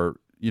do are,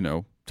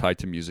 tied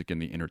to music in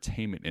the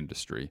entertainment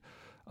industry.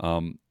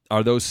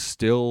 Are those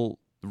still,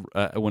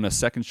 when a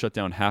second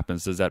shutdown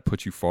happens, does that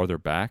put you farther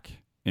back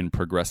in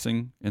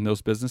progressing in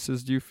those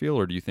businesses, do you feel,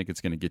 or do you think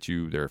it's going to get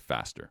you there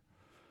faster?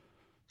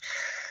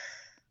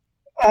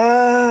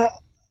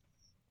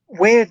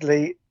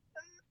 Weirdly,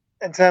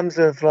 in terms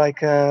of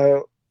like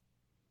that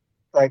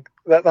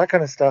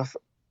kind of stuff,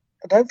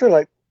 I don't feel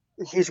like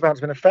a huge amount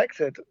has been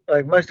affected.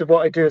 Like most of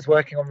what I do is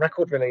working on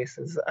record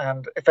releases,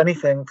 and if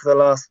anything, for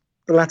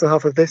the latter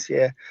half of this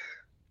year,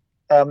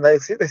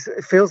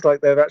 it feels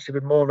like there have actually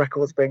been more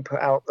records being put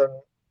out than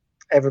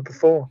ever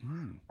before.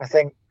 I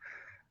think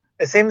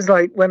it seems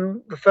like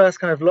when the first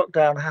kind of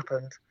lockdown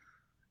happened,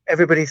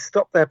 everybody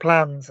stopped their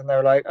plans and they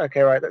were like,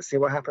 okay, right, let's see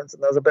what happens.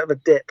 And there was a bit of a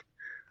dip.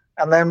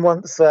 And then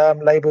once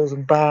labels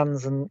and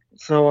bands and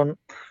so on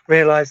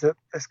realised that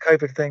this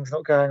COVID thing's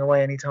not going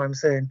away anytime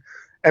soon,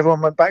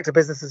 everyone went back to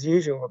business as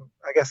usual. And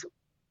I guess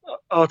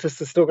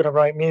artists are still going to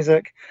write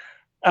music,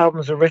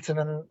 albums are written,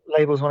 and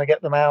labels want to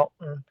get them out.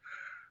 And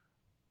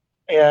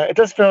yeah, it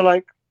does feel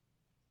like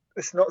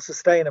it's not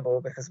sustainable,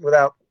 because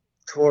without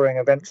touring,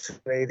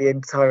 eventually the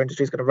entire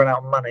industry is going to run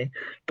out of money.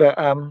 But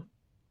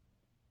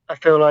I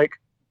feel like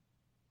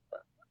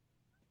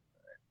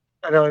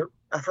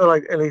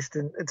at least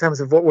in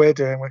terms of what we're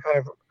doing, we're kind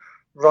of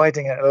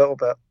riding it a little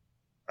bit,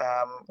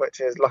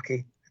 which is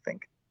lucky, I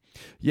think.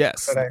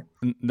 Yes.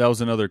 That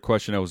was another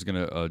question I was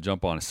going to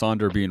jump on.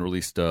 Sonder being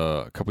released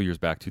a couple years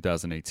back,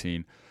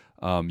 2018.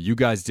 You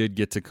guys did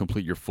get to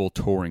complete your full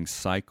touring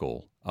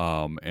cycle,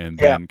 and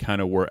then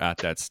kind of were at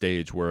that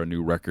stage where a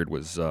new record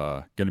was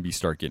going to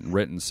start getting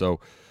written. So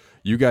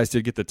you guys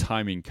did get the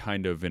timing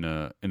kind of in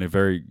a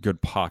very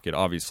good pocket.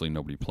 Obviously,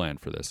 nobody planned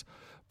for this.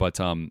 But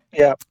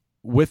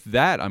with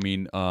that, I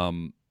mean,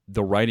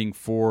 the writing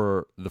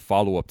for the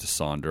follow-up to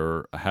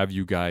Sonder, have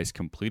you guys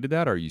completed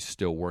that, or are you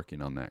still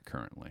working on that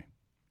currently?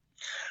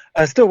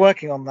 Still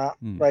working on that.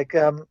 Like,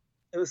 it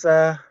was...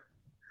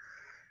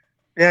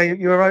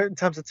 you were right in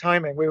terms of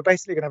timing. We were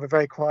basically going to have a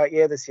very quiet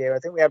year this year. I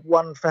think we had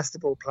one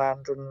festival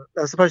planned, and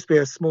there was supposed to be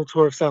a small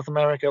tour of South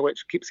America,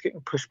 which keeps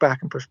getting pushed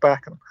back, and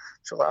I'm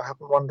sure that'll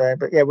happen one day.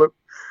 But yeah,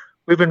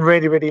 we've been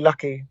really, really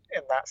lucky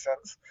in that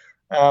sense.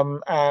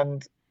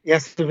 And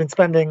yes, we've been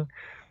spending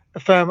a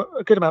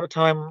good amount of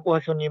time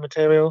working on new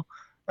material.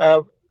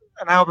 An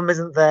album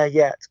isn't there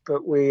yet,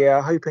 but we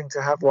are hoping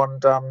to have one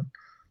done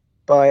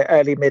by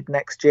early mid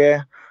next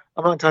year.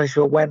 I'm not entirely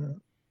sure when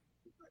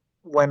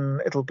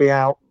it'll be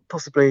out.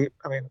 Possibly,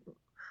 I mean,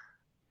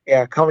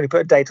 can't really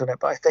put a date on it,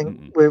 but I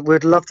think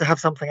we'd love to have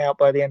something out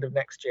by the end of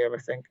next year, I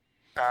think.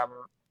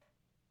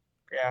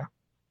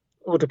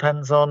 All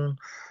depends on,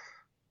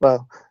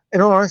 well,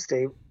 in all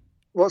honesty,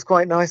 what's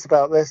quite nice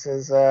about this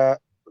is for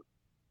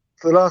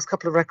the last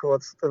couple of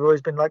records, there have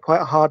always been like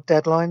quite hard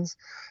deadlines.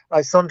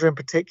 Like Sonder in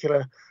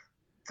particular,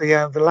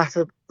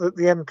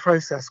 the end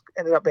process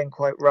ended up being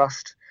quite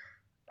rushed,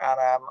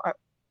 and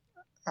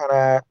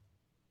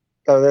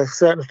so there's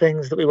certain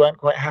things that we weren't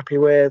quite happy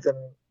with, and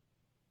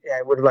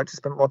would have liked to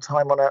spend more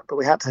time on it, but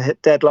we had to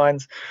hit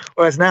deadlines.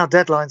 Whereas now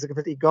deadlines are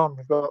completely gone.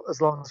 We've got as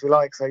long as we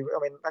like. So, I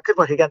mean, that could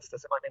work against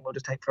us. It might mean we'll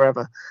just take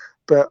forever.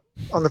 But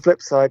on the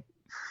flip side,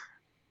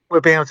 we're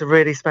being able to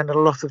really spend a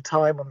lot of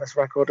time on this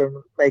record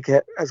and make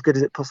it as good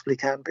as it possibly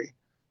can be.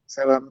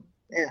 So,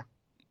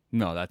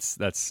 No,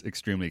 that's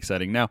extremely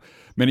exciting. Now,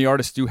 many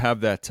artists do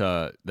have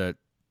that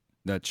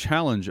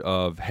challenge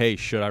of, hey,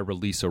 should I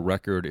release a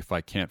record if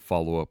I can't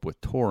follow up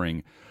with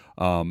touring?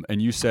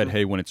 And you said,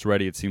 hey, when it's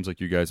ready, it seems like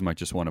you guys might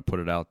just want to put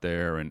it out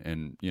there,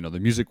 and the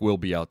music will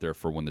be out there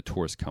for when the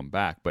tours come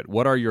back. But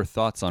what are your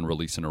thoughts on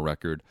releasing a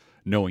record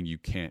knowing you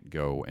can't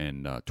go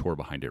and tour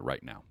behind it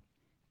right now?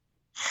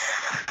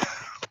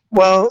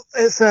 Well,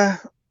 it's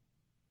not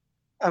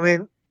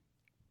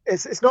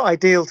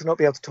ideal to not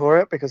be able to tour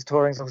it, because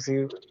touring is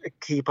obviously a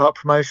key part of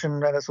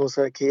promotion, and it's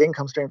also a key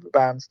income stream for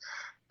bands.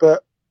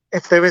 But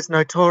if there is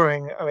no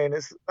touring, I mean,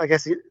 I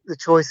guess the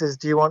choice is,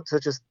 do you want to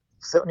just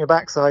sit on your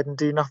backside and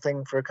do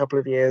nothing for a couple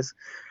of years,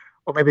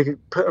 or maybe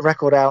put a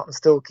record out and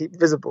still keep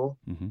visible,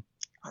 and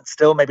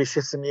still maybe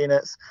shift some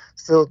units,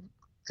 still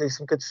do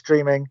some good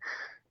streaming,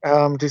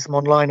 do some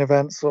online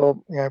events, or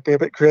be a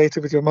bit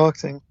creative with your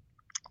marketing,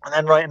 and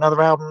then write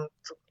another album,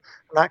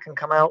 and that can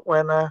come out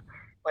when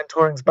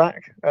touring's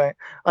back.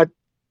 I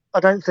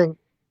don't think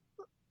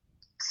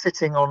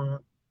sitting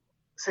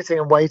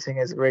and waiting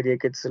is really a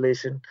good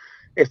solution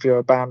if you're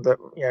a band that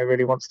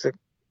really wants to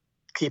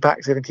keep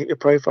active and keep your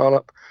profile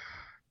up.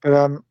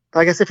 But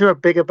I guess if you're a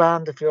bigger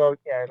band, if you're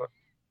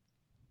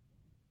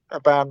a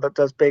band that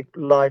does big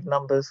live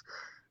numbers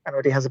and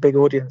already has a big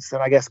audience,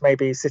 then I guess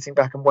maybe sitting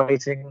back and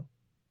waiting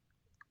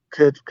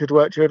could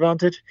work to your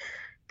advantage.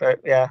 But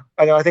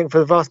I think for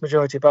the vast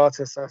majority of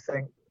artists, I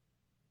think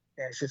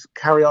just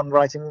carry on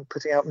writing,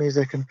 putting out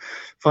music, and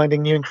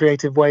finding new and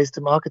creative ways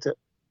to market it.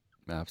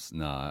 No,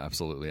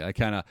 absolutely.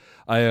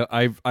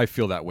 I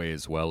feel that way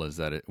as well. Is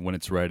that when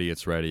it's ready,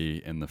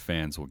 and the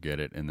fans will get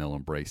it and they'll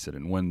embrace it.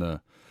 And when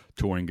the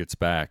touring gets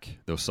back,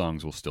 those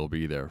songs will still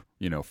be there,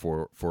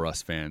 for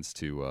us fans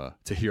to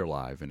hear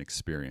live and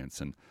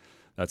experience. And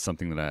that's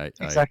something that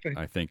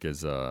I think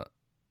is a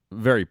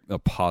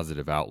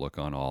positive outlook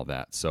on all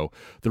that. So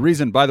the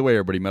reason, by the way,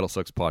 everybody, Metal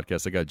Sucks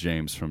Podcast, I got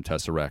James from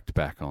Tesseract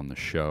back on the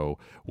show.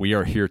 We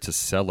are here to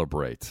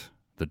celebrate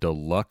the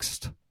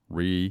deluxe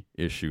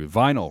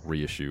vinyl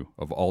reissue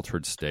of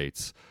Altered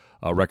States,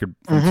 a record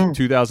from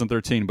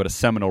 2013, but a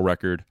seminal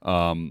record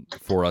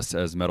for us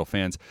as metal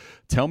fans.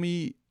 Tell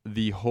me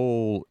the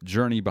whole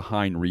journey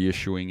behind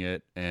reissuing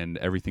it and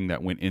everything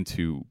that went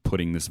into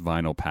putting this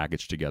vinyl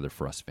package together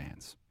for us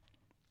fans.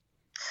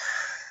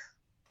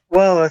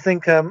 Well, I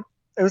think it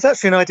was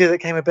actually an idea that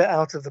came a bit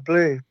out of the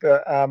blue,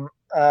 but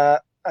I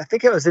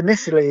think it was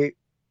initially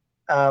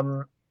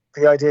the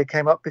idea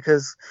came up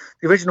because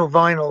the original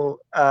vinyl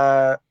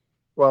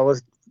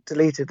was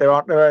deleted. There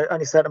are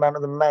only a certain amount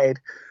of them made,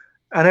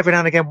 and every now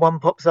and again one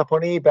pops up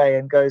on eBay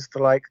and goes for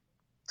like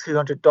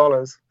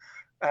 $200.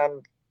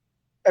 And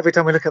every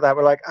time we look at that,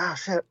 we're like,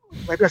 shit,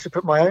 maybe I should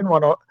put my own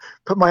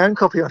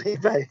copy on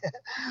eBay.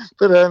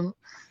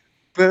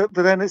 but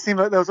then it seemed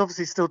like there was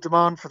obviously still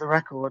demand for the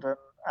record,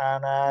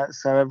 and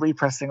so a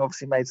repressing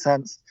obviously made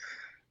sense.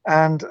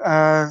 And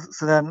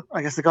so then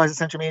I guess the guys at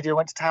Central Media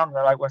went to town and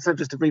they're like, well, instead of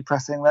just a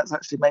repressing, let's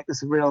actually make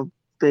this a real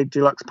big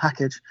deluxe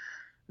package.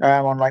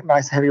 On like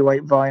nice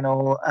heavyweight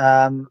vinyl,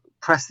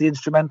 press the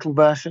instrumental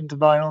version to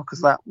vinyl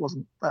because that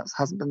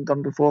hasn't been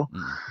done before,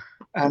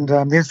 and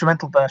the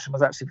instrumental version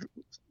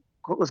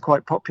was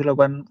quite popular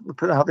when we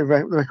put out the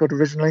record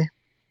originally,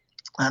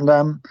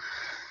 and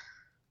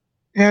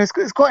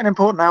it's quite an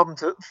important album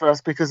for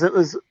us because it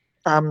was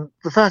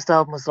the first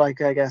album was like,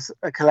 I guess,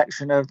 a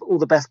collection of all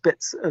the best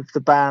bits of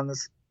the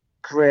band's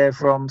career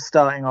from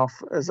starting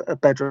off as a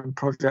bedroom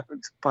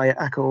project by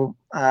Echo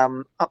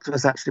up to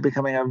us actually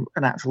becoming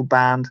an actual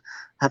band,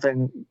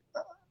 having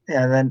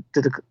then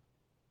did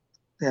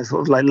a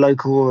sort of like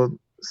local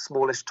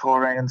smallish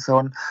touring and so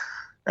on.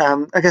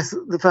 I guess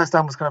the first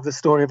album was kind of the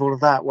story of all of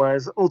that,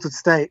 whereas Altered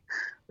State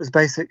was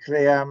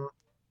basically we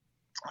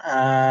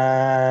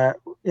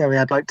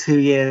had like 2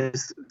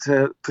 years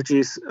to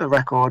produce a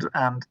record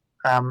and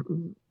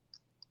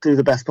do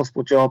the best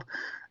possible job,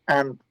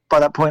 and by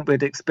that point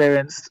we'd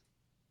experienced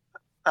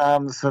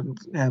some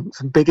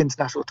big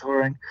international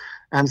touring,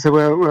 and so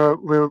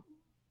we're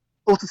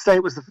Altered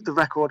State was the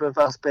record of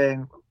us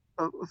being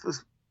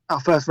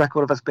our first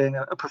record of us being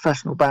a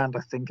professional band,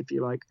 I think, if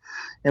you like.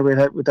 We'd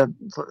had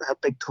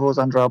big tours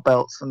under our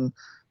belts, and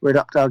we'd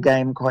upped our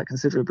game quite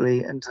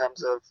considerably in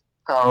terms of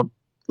our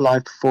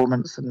live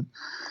performance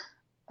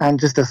and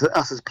just us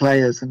as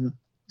players, and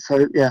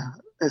so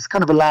it's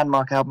kind of a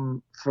landmark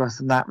album for us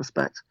in that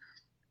respect.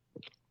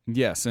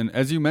 Yes, and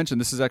as you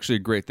mentioned, this is actually a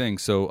great thing.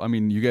 So, I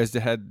mean, you guys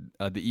had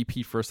the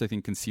EP first, I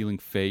think Concealing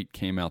Fate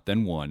came out,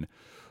 then One.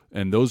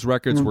 And those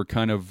records were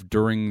kind of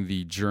during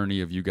the journey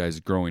of you guys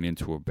growing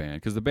into a band.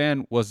 Because the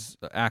band was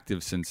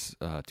active since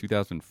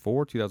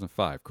 2004,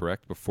 2005,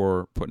 correct?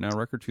 Before putting out a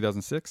record,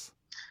 2006?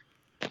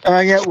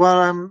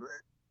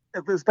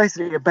 It was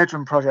basically a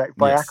bedroom project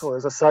by Ackle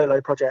as a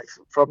solo project.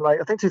 From I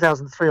think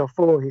 2003 or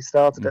 4 he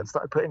started it,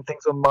 started putting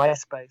things on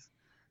MySpace.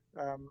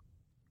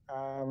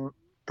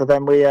 But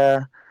then we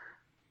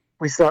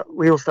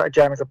all started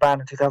jamming as a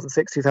band in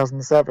 2006,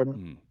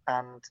 2007,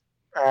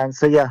 and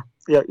so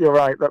you're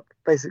right. That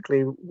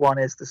basically One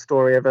is the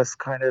story of us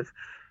kind of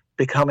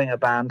becoming a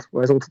band,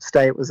 whereas Altered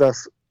State was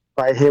us.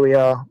 Like, here we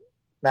are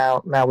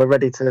now. Now we're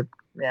ready to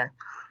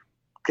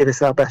give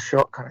this our best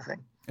shot, kind of thing.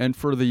 And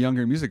for the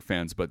younger music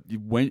fans, but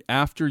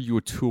after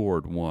you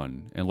toured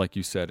One, and like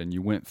you said, and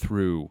you went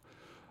through,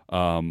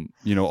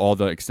 all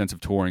the extensive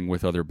touring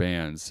with other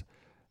bands.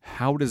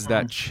 How does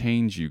that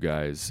change you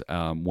guys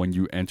when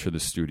you enter the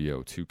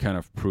studio to kind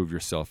of prove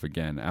yourself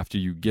again after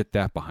you get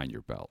that behind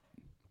your belt?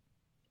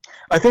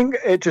 I think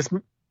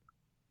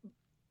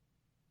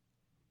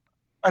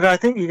I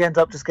think you end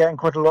up just getting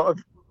quite a lot of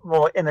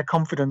more inner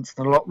confidence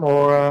and a lot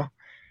more,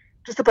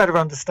 just a better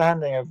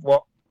understanding of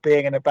what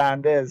being in a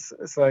band is.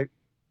 It's like,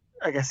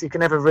 I guess you can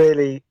never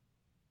really,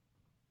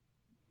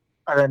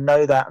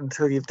 know that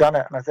until you've done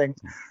it. And I think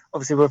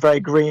obviously we're very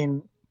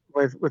green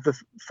with the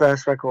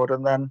first record,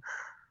 and then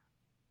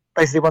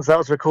basically once that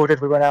was recorded,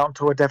 we went out and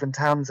toured Devon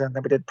Townsend,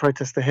 then we did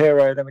Protest the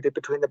Hero, then we did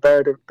Between the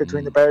Bird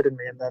and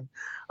Me, and then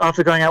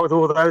after going out with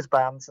all of those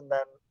bands, and then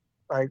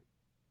like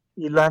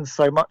you learn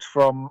so much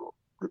from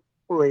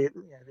all these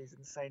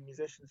insane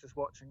musicians, just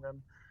watching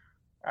them,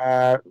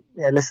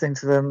 listening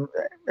to them,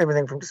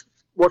 everything from just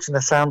watching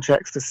the sound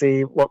checks to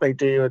see what they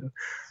do, and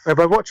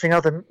by watching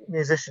other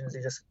musicians,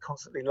 you just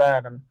constantly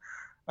learn. And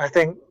I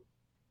think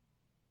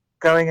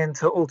going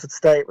into Altered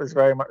State was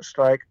very much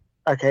like,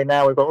 okay,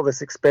 now we've got all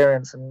this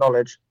experience and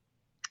knowledge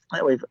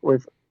that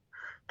we've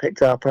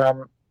picked up.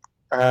 Well,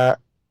 I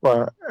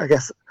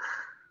guess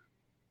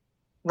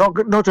not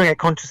doing it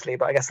consciously,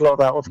 but I guess a lot of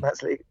that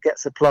ultimately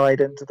gets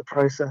applied into the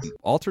process.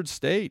 Altered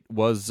State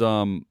was,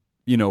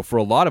 for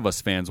a lot of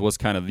us fans, was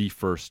kind of the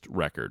first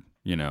record.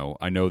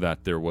 I know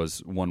that there was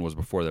one was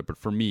before that, but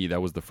for me, that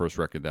was the first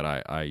record that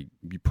I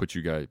put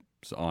you guys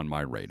on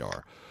my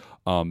radar.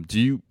 Do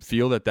you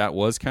feel that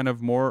was kind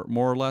of more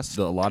or less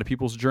a lot of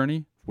people's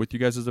journey with you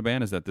guys as a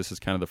band, is that this is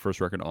kind of the first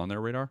record on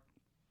their radar?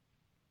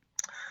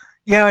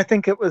 Yeah, I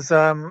think it was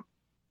the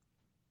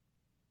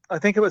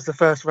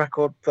first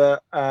record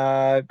that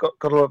got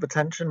a lot of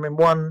attention. I mean,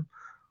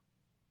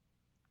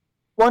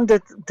 one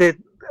did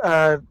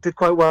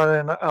quite well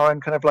in our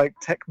own kind of like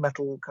tech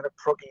metal kind of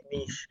proggy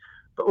niche,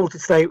 but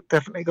Altered State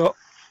definitely got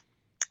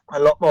a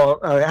lot more.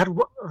 It had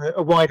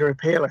a wider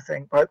appeal, I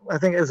think. But I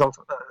think it was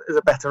also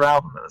a better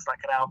album. It was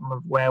like an album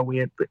of where we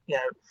had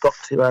got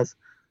to as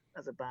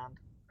a band.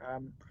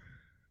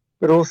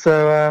 But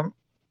also,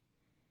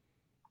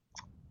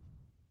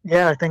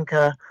 I think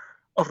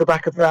off the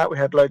back of that, we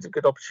had loads of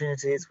good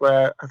opportunities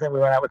where I think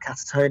we went out with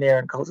Catatonia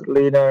and Cult of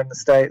Luna in the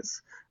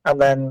States, and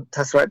then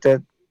Tesseract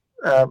did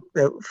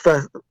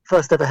the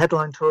first ever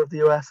headline tour of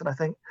the US, and I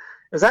think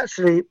it was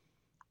actually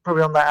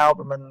probably on that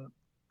album and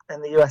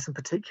in the US in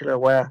particular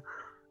where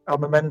our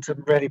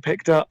momentum really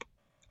picked up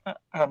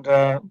and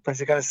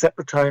basically kind of set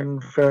the tone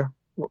for,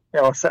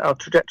 set our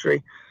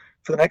trajectory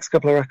for the next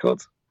couple of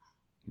records.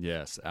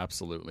 Yes,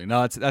 absolutely.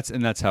 No,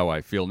 that's how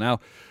I feel.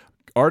 Now,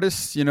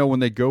 artists,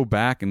 when they go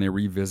back and they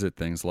revisit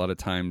things, a lot of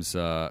times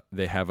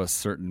they have a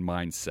certain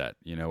mindset,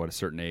 at a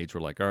certain age, we're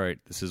like, all right,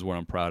 this is what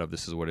I'm proud of,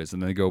 this is what it is.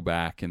 And then they go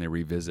back and they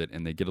revisit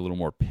and they get a little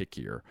more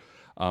pickier.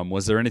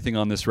 Was there anything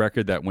on this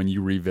record that when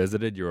you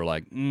revisited, you were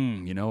like,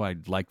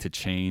 I'd like to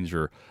change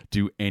or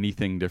do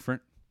anything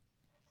different?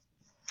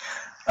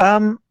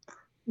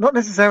 Not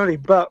necessarily,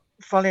 but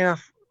funny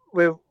enough,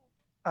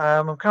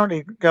 I'm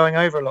currently going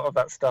over a lot of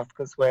that stuff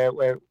because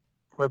we're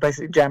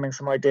basically jamming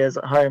some ideas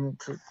at home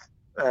to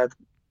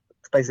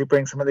basically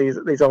bring some of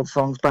these old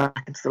songs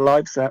back into the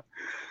live set.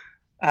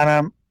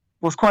 And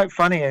what's quite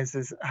funny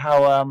is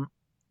how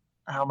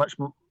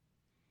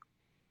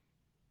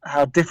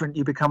different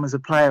you become as a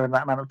player in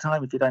that amount of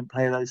time if you don't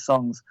play those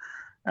songs.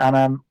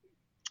 And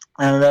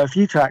there are a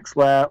few tracks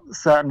where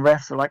certain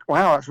riffs are like,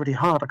 wow, that's really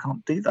hard, I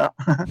can't do that.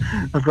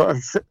 I've got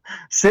to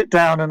sit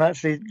down and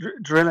actually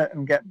drill it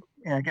and get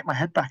my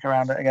head back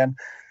around it again.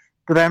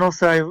 But then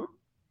also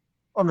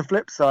on the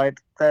flip side,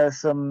 there's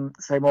some,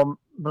 say, more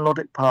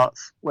melodic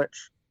parts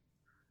which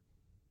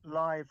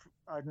live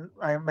I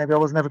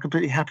was never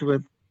completely happy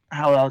with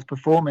how I was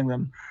performing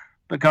them.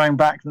 But going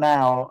back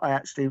now,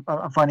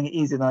 I'm finding it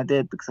easier than I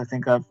did because I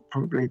think I've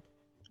probably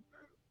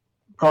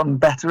gotten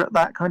better at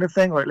that kind of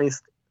thing, or at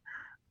least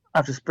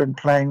I've just been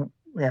playing.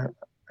 I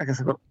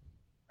guess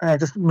I've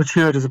just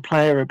matured as a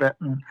player a bit,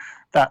 and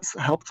that's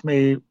helped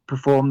me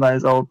perform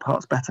those old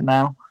parts better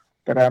now.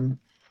 But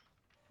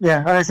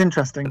it's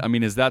interesting. I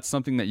mean, is that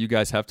something that you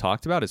guys have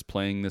talked about? Is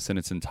playing this in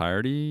its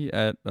entirety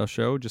at a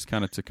show, just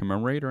kind of to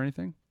commemorate or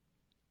anything?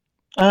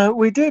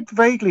 We did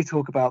vaguely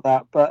talk about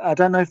that, but I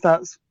don't know if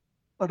that's.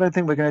 I don't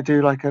think we're going to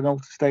do like an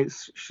Altered State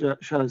show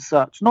as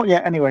such. Not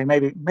yet, anyway.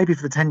 Maybe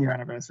for the 10-year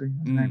anniversary.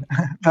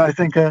 But I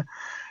think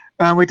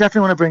we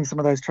definitely want to bring some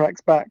of those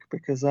tracks back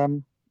because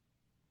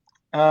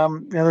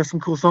there's some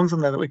cool songs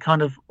in there that we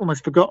kind of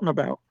almost forgotten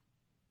about.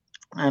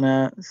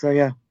 And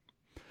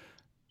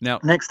now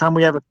next time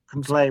we ever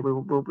can play,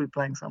 we'll be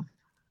playing some.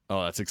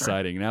 Oh, that's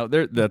exciting! Now,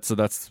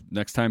 that's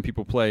next time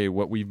people play.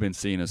 What we've been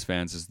seeing as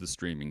fans is the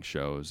streaming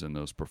shows and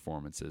those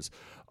performances,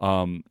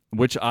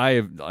 which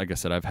like I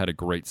said, I've had a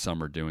great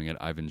summer doing it.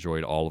 I've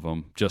enjoyed all of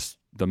them. Just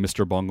the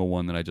Mr. Bungle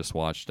one that I just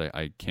watched,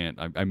 I can't.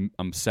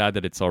 I'm sad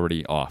that it's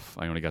already off.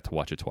 I only got to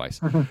watch it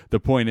twice. The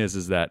point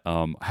is that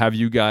have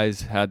you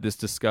guys had this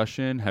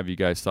discussion? Have you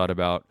guys thought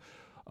about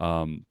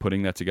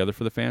putting that together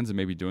for the fans and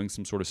maybe doing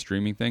some sort of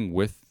streaming thing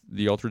with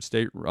the Altered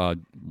State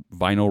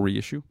vinyl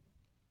reissue?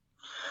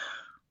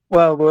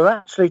 Well, we're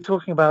actually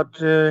talking about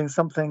doing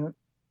something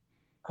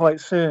quite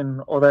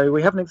soon, although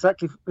we haven't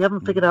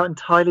figured out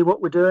entirely what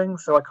we're doing,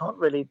 so I can't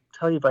really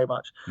tell you very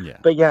much. Yeah.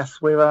 But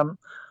yes, we're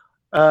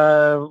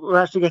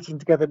actually getting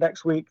together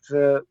next week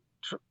to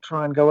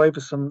try and go over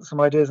some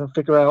ideas and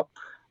figure out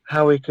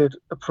how we could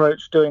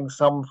approach doing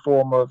some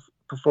form of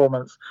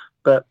performance.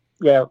 But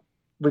yeah,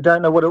 we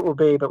don't know what it will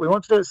be, but we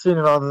want to do it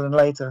sooner rather than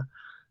later.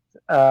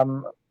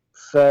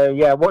 So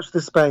yeah, watch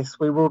this space.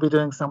 We will be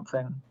doing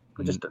something.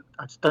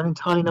 I just don't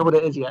entirely know what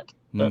it is yet.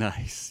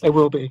 Nice. It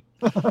will be.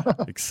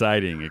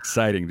 Exciting,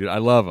 dude. I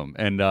love them.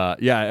 And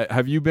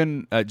have you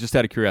been, just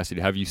out of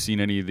curiosity, have you seen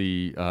any of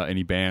the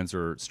any bands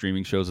or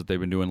streaming shows that they've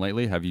been doing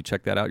lately? Have you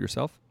checked that out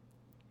yourself?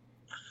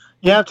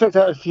 Yeah, I've checked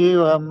out a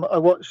few. I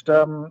watched.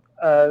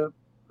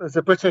 There's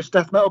a British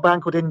death metal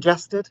band called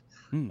Ingested.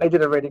 They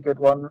did a really good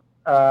one.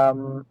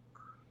 The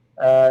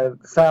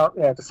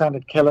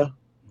sounded killer.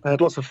 They had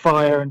lots of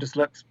fire and just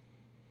looked,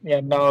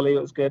 gnarly.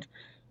 It was good.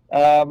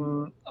 I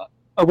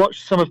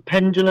watched some of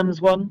Pendulum's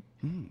one,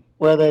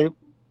 where they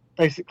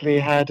basically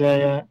had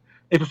they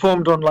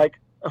performed on like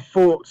a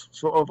fort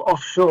sort of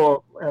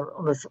offshore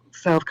on the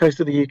south coast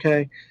of the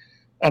UK,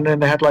 and then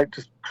they had like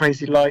just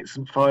crazy lights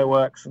and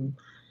fireworks, and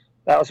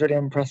that was really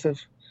impressive.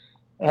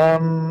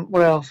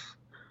 What else?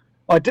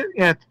 I've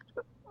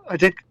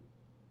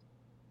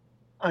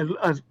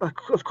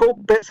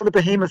caught bits of the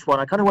Behemoth one.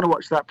 I kind of want to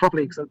watch that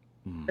properly because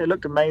it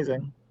looked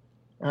amazing.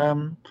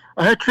 I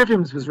heard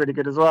Trivium's was really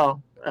good as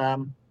well. I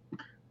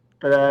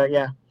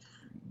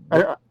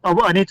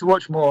need to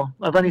watch more.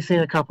 I've only seen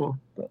a couple.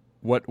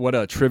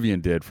 What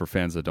Trivium did, for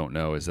fans that don't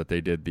know, is that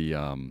they did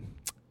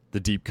the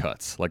deep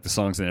cuts, like the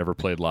songs they never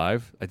played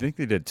live. I think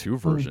they did 2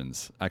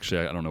 versions.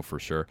 Actually, I don't know for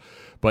sure.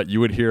 But you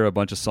would hear a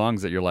bunch of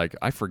songs that you're like,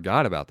 I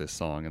forgot about this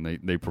song, and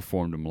they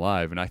performed them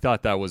live. And I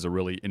thought that was a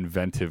really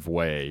inventive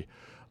way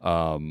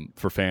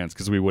for fans,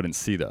 because we wouldn't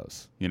see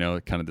those,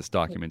 kind of this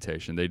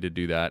documentation. They did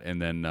do that.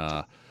 And then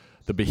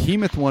the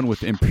Behemoth one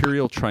with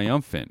Imperial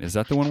Triumphant, is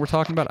that the one we're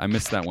talking about? I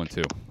missed that one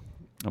too.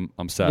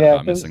 I'm sad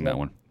about missing that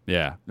one.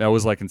 Yeah, that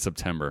was like in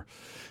September.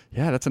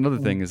 Yeah, that's another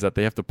thing, is that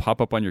they have to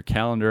pop up on your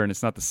calendar, and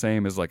it's not the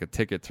same as like a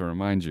ticket to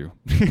remind you.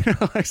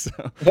 So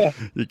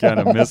you kind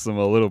of miss them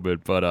a little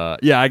bit. But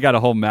I got a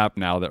whole map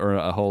now, or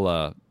a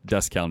whole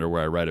desk calendar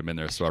where I write them in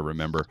there so I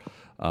remember.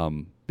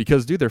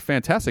 Because, dude, they're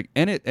fantastic.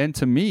 And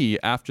to me,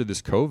 after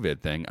this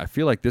COVID thing, I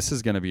feel like this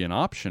is going to be an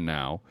option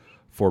now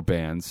for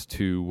bands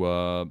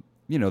to,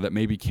 that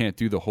maybe can't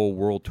do the whole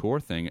world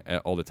tour thing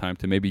all the time,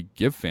 to maybe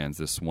give fans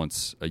this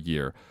once a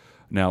year.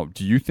 Now,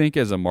 do you think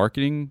as a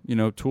marketing,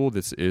 tool,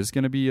 this is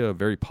going to be a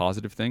very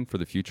positive thing for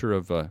the future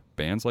of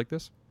bands like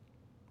this?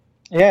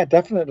 Yeah,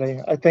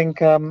 definitely. I think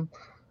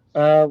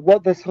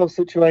what this whole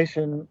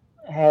situation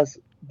has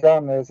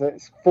done is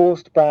it's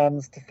forced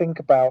bands to think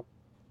about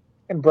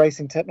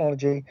embracing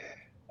technology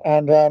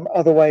and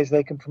other ways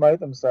they can promote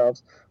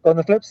themselves. But on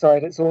the flip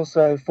side, it's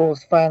also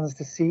forced fans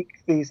to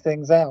seek these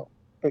things out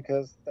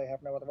because they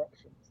have no other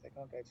options. They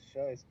can't go to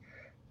shows.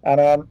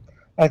 And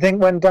I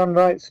think when done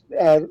right,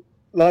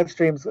 live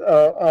streams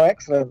are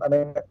excellent. I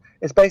mean,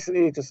 it's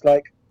basically just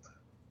like,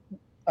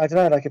 I don't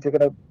know, like if you're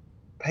going to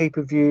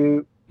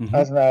pay-per-view,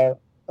 I don't know,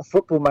 a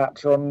football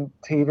match on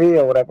TV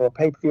or whatever, or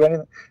pay-per-view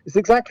anything. It's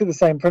exactly the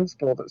same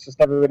principle that's just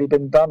never really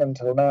been done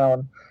until now.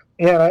 And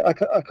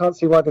I can't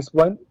see why this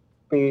won't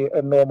be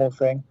a normal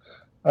thing.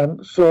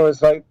 I'm sure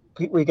as like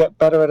we get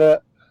better at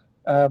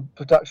it,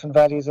 production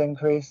values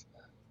increase.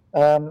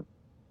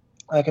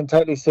 I can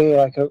totally see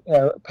like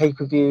a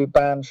pay-per-view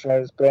band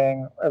shows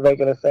being a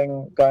regular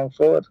thing going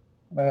forward.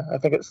 I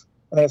think it's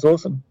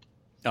awesome.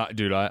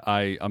 Dude,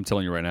 I'm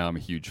telling you right now, I'm a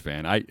huge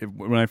fan.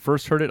 When I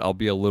first heard it, I'll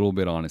be a little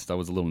bit honest, I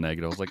was a little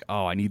negative. I was like,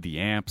 I need the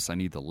amps, I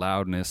need the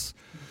loudness,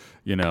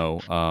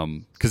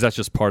 because that's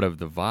just part of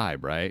the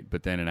vibe, right?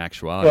 But then in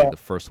actuality, the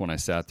first one I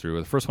sat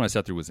through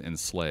was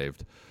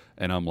Enslaved.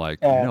 And I'm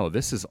like, no,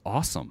 this is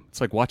awesome. It's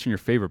like watching your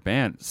favorite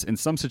band. In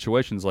some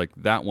situations, like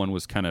that one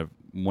was kind of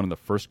one of the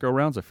first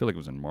go-rounds. I feel like it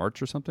was in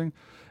March or something.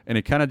 And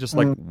it kind of just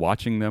like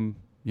watching them,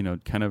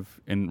 kind of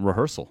in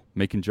rehearsal,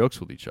 making jokes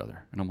with each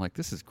other. And I'm like,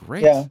 this is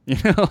great. Yeah.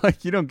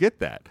 Like you don't get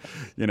that,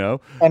 And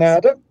I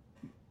don't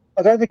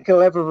think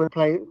it'll ever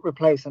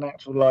replace an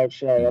actual live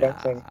show. Nah. I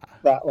don't think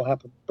that will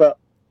happen. But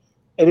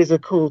it is a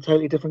cool,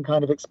 totally different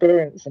kind of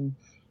experience. And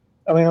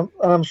I mean,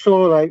 I'm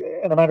sure like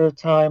in a matter of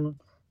time,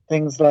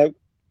 things like,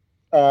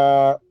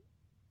 a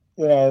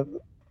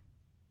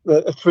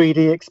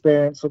 3D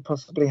experience will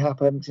possibly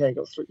happen. You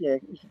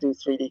can do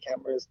 3D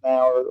cameras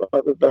now,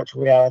 or with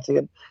virtual reality.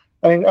 And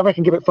I mean, I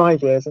reckon give it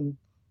 5 years, and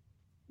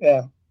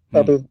there'll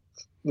be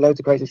loads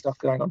of crazy stuff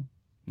going on.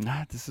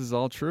 Nah, this is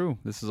all true.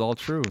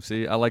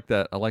 See, I like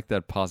that. I like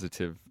that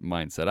positive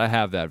mindset. I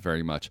have that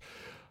very much.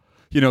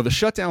 The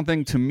shutdown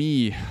thing to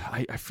me,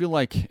 I feel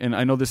like, and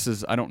I know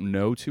I don't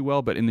know too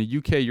well, but in the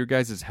UK, your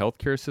guys'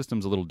 healthcare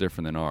system's a little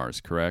different than ours,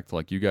 correct?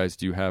 Like you guys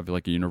do have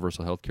like a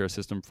universal healthcare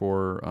system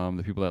for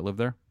the people that live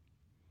there?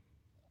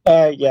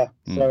 Yeah.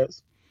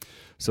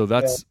 So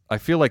that's, I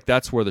feel like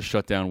that's where the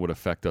shutdown would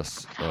affect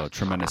us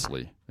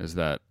tremendously, is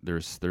that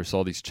there's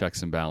all these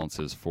checks and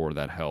balances for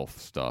that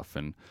health stuff.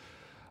 And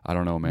I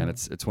don't know, man,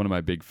 it's one of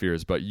my big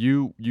fears, but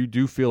you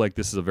do feel like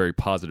this is a very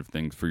positive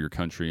thing for your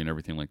country and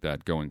everything like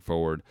that going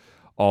forward.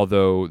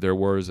 Although there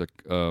was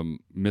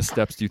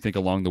missteps, do you think,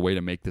 along the way to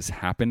make this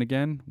happen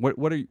again?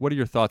 What are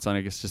your thoughts on,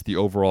 I guess, just the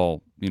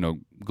overall,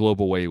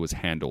 global way it was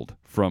handled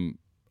from,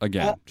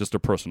 again, just a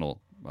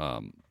personal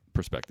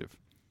perspective?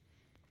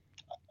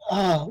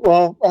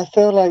 Well, I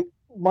feel like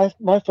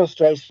my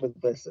frustration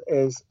with this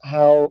is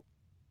how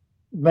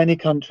many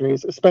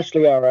countries,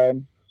 especially our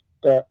own,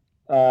 but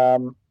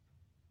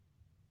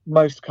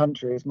most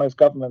countries, most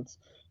governments,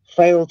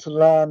 fail to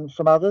learn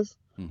from others.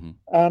 Mm-hmm.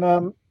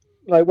 And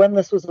like when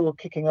this was all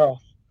kicking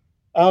off,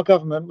 our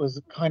government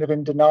was kind of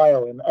in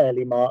denial in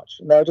early March,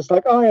 and they were just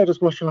like, "Oh yeah,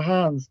 just wash your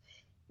hands.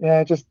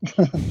 Yeah, just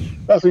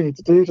that's what you need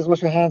to do. Just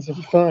wash your hands, and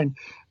you're fine."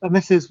 And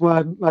this is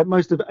when like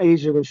most of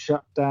Asia was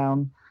shut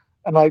down,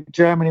 and like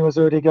Germany was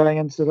already going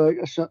into like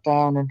a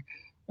shutdown,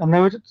 and they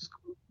were just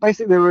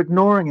basically they were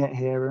ignoring it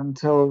here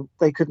until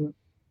they couldn't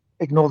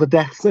ignore the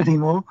deaths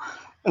anymore.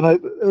 And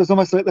it was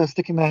almost like they're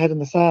sticking their head in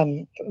the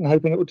sand and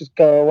hoping it would just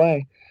go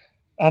away.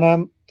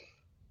 And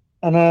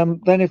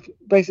then if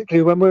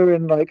basically when we were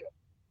in like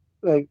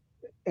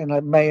in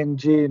like May and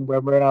June,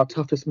 when we're in our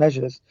toughest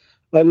measures,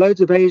 like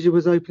loads of Asia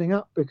was opening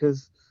up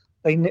because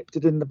they nipped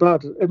it in the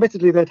bud.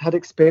 Admittedly, they'd had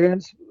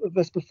experience of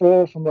this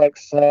before from like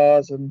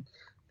SARS and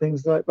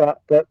things like that,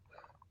 but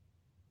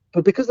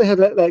because they had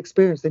that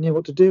experience, they knew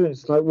what to do. And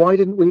it's like, why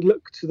didn't we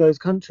look to those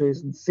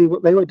countries and see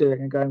what they were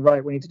doing and going,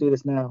 right, we need to do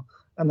this now?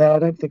 And then I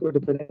don't think it would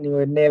have been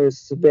anywhere near as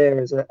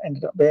severe as it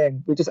ended up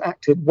being. We just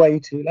acted way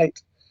too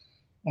late.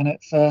 And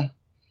it's, but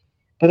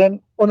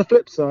then on the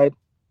flip side,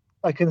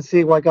 I can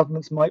see why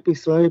governments might be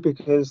slow,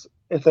 because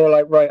if they're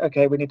like, right,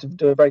 okay, we need to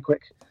do a very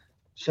quick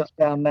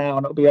shutdown now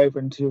and it'll be over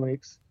in 2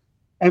 weeks,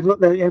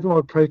 everyone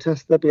would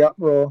protest, there'd be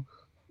uproar.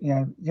 You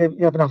know,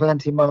 you have enough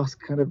anti-mask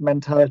kind of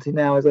mentality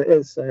now as it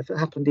is. So if it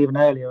happened even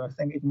earlier, I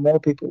think even more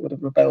people would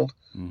have rebelled.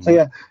 Mm-hmm. So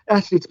yeah,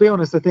 actually, to be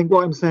honest, I think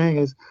what I'm saying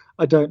is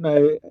I don't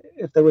know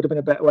if there would have been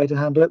a better way to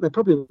handle it. There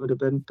probably would have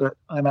been, but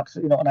I'm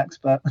absolutely not an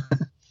expert.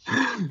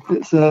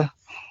 It's I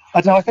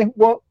don't know. I think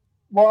what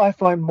I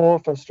find more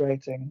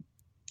frustrating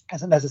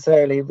isn't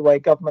necessarily the way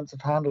governments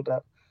have handled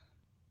it.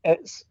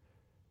 It's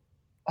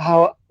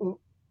how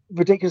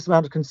ridiculous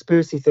amount of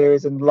conspiracy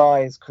theories and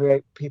lies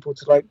create people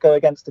to like go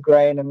against the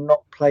grain and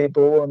not play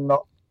ball and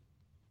not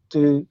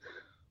do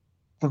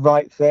the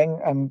right thing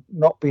and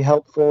not be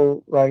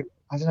helpful. Like,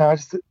 I don't know,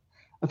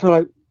 I feel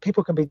like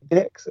people can be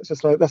dicks. It's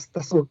just like let's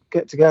all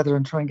get together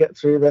and try and get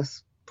through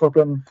this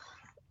problem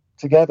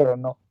together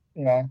and not,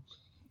 you know.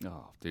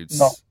 Oh, dude.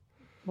 Not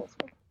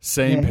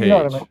same page. You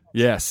know what I mean?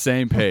 Yeah,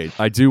 same page.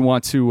 I do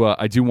want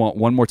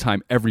one more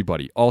time,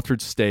 everybody,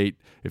 Altered State.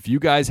 If you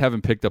guys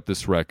haven't picked up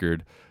this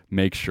record,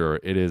 make sure.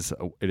 It is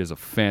a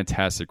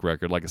fantastic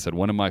record. Like I said,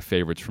 one of my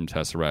favorites from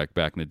Tesseract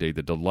back in the day.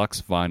 The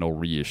deluxe vinyl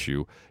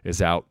reissue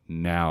is out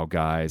now,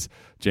 guys.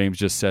 James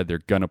just said they're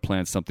going to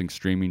plan something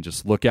streaming.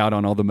 Just look out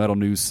on all the metal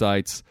news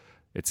sites.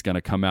 It's going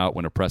to come out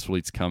when a press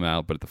release come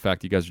out. But the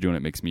fact you guys are doing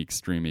it makes me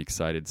extremely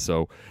excited.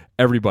 So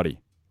everybody,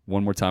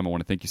 one more time, I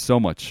want to thank you so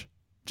much,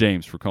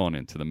 James, for calling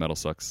in to the Metal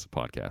Sucks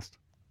podcast.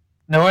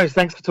 No worries.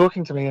 Thanks for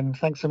talking to me, and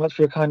thanks so much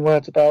for your kind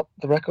words about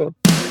the record.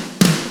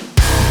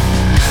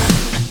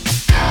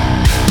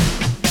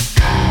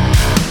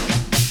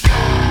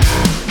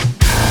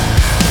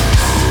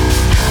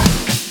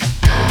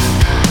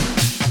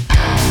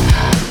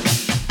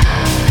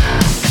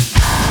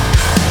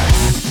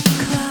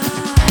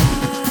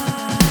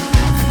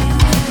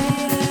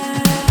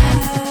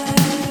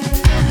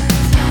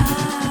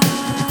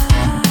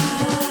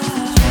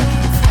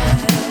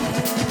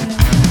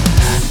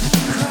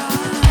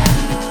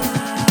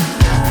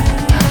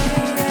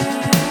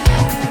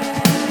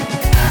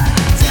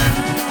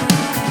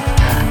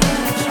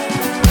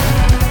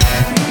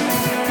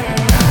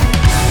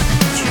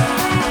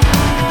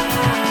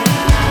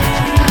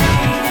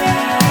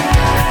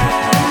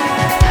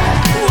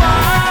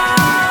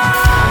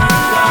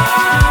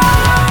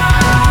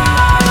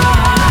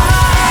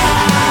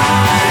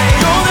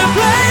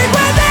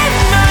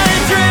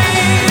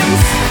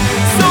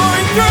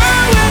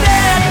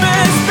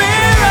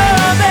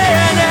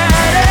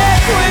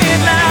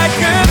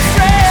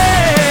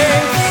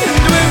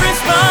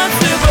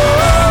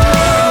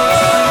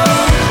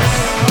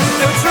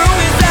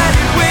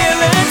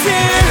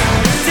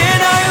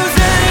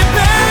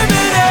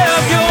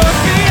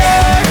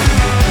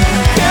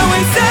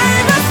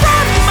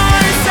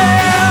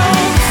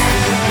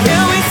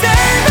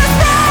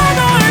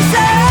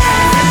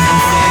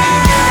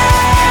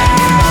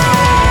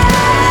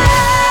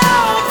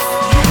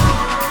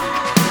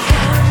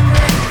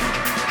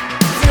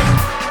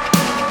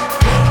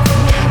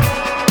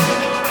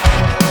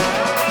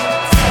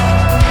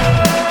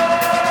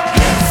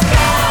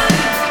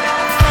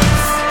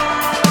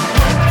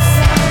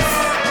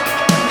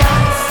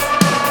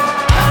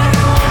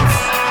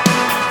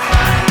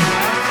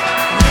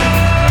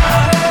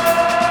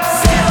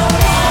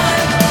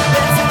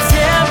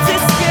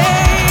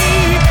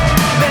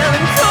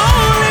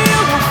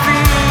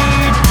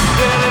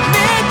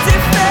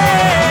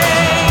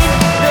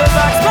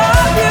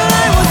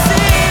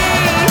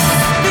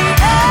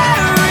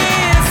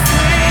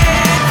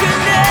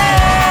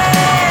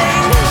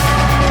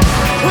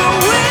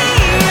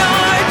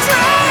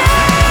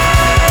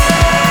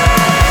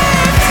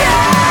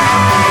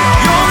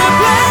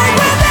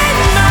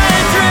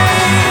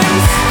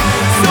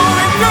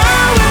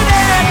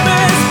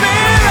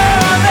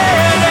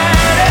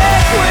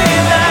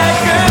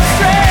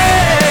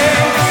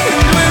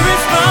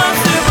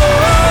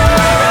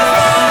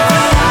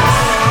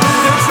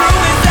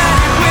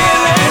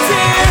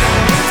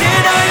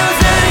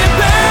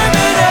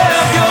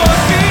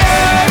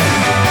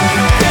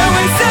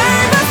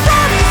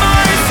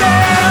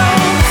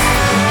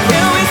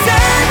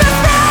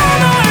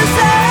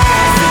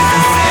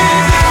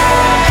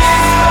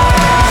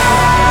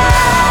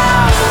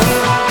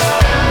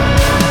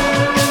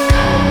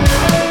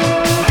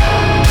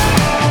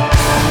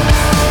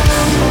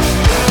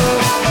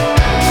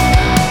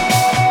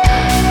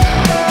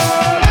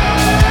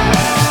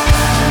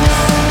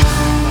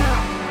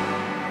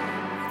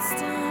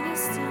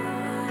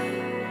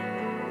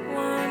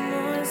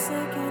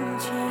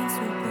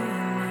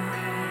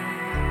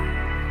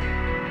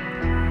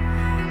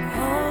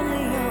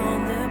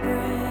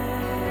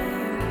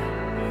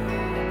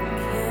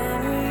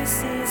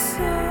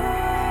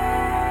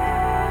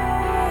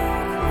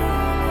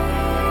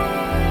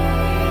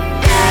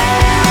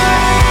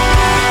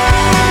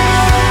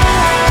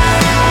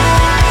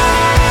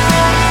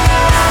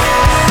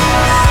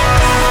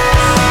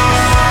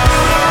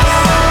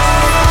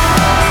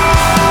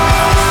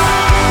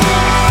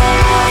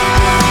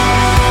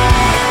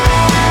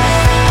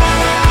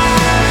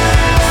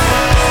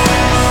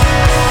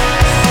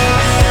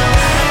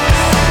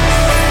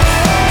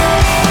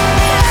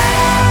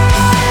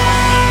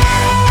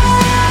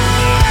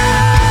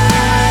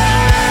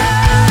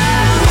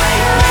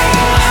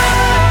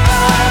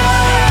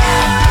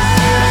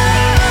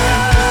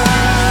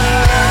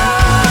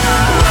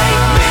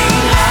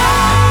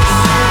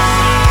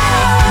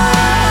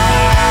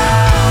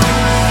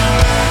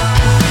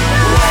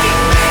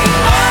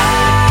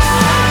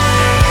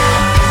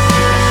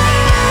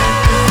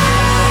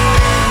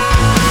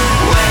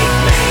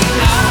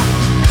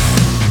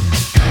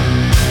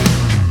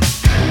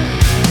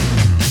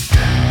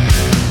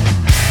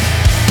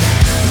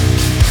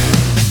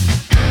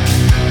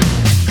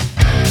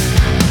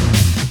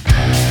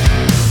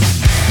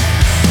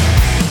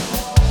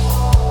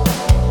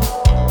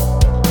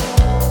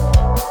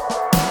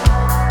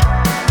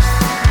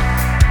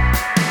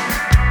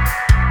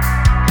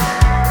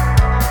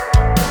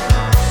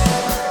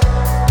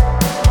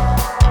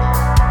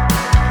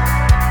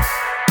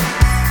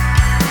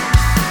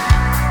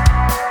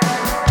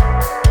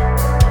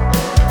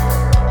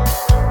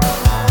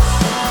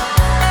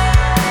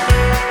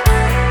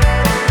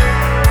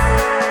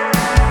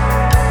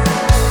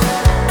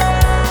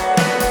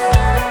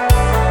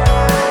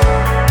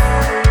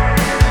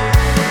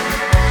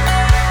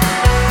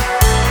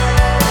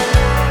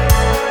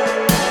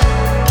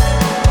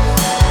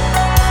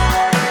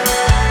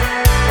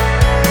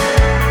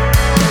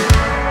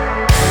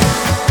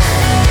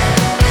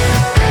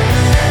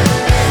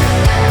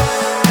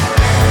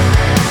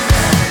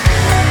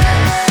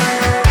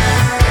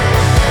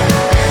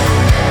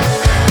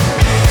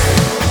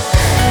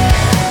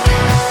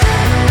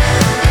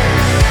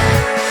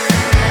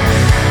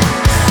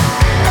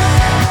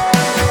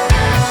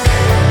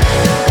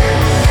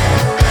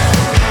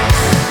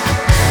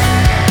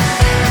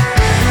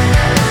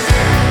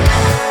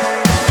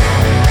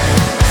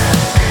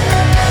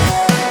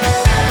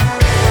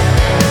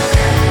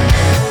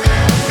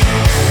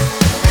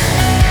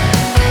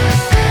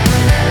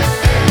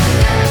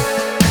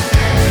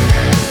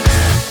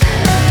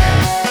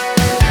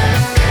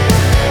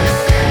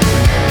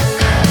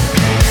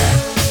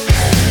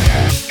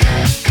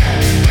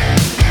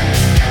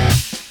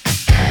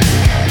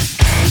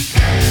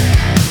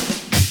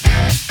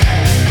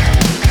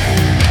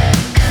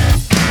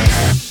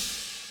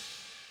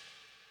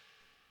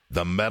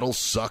 the Metal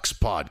Sucks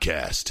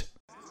Podcast.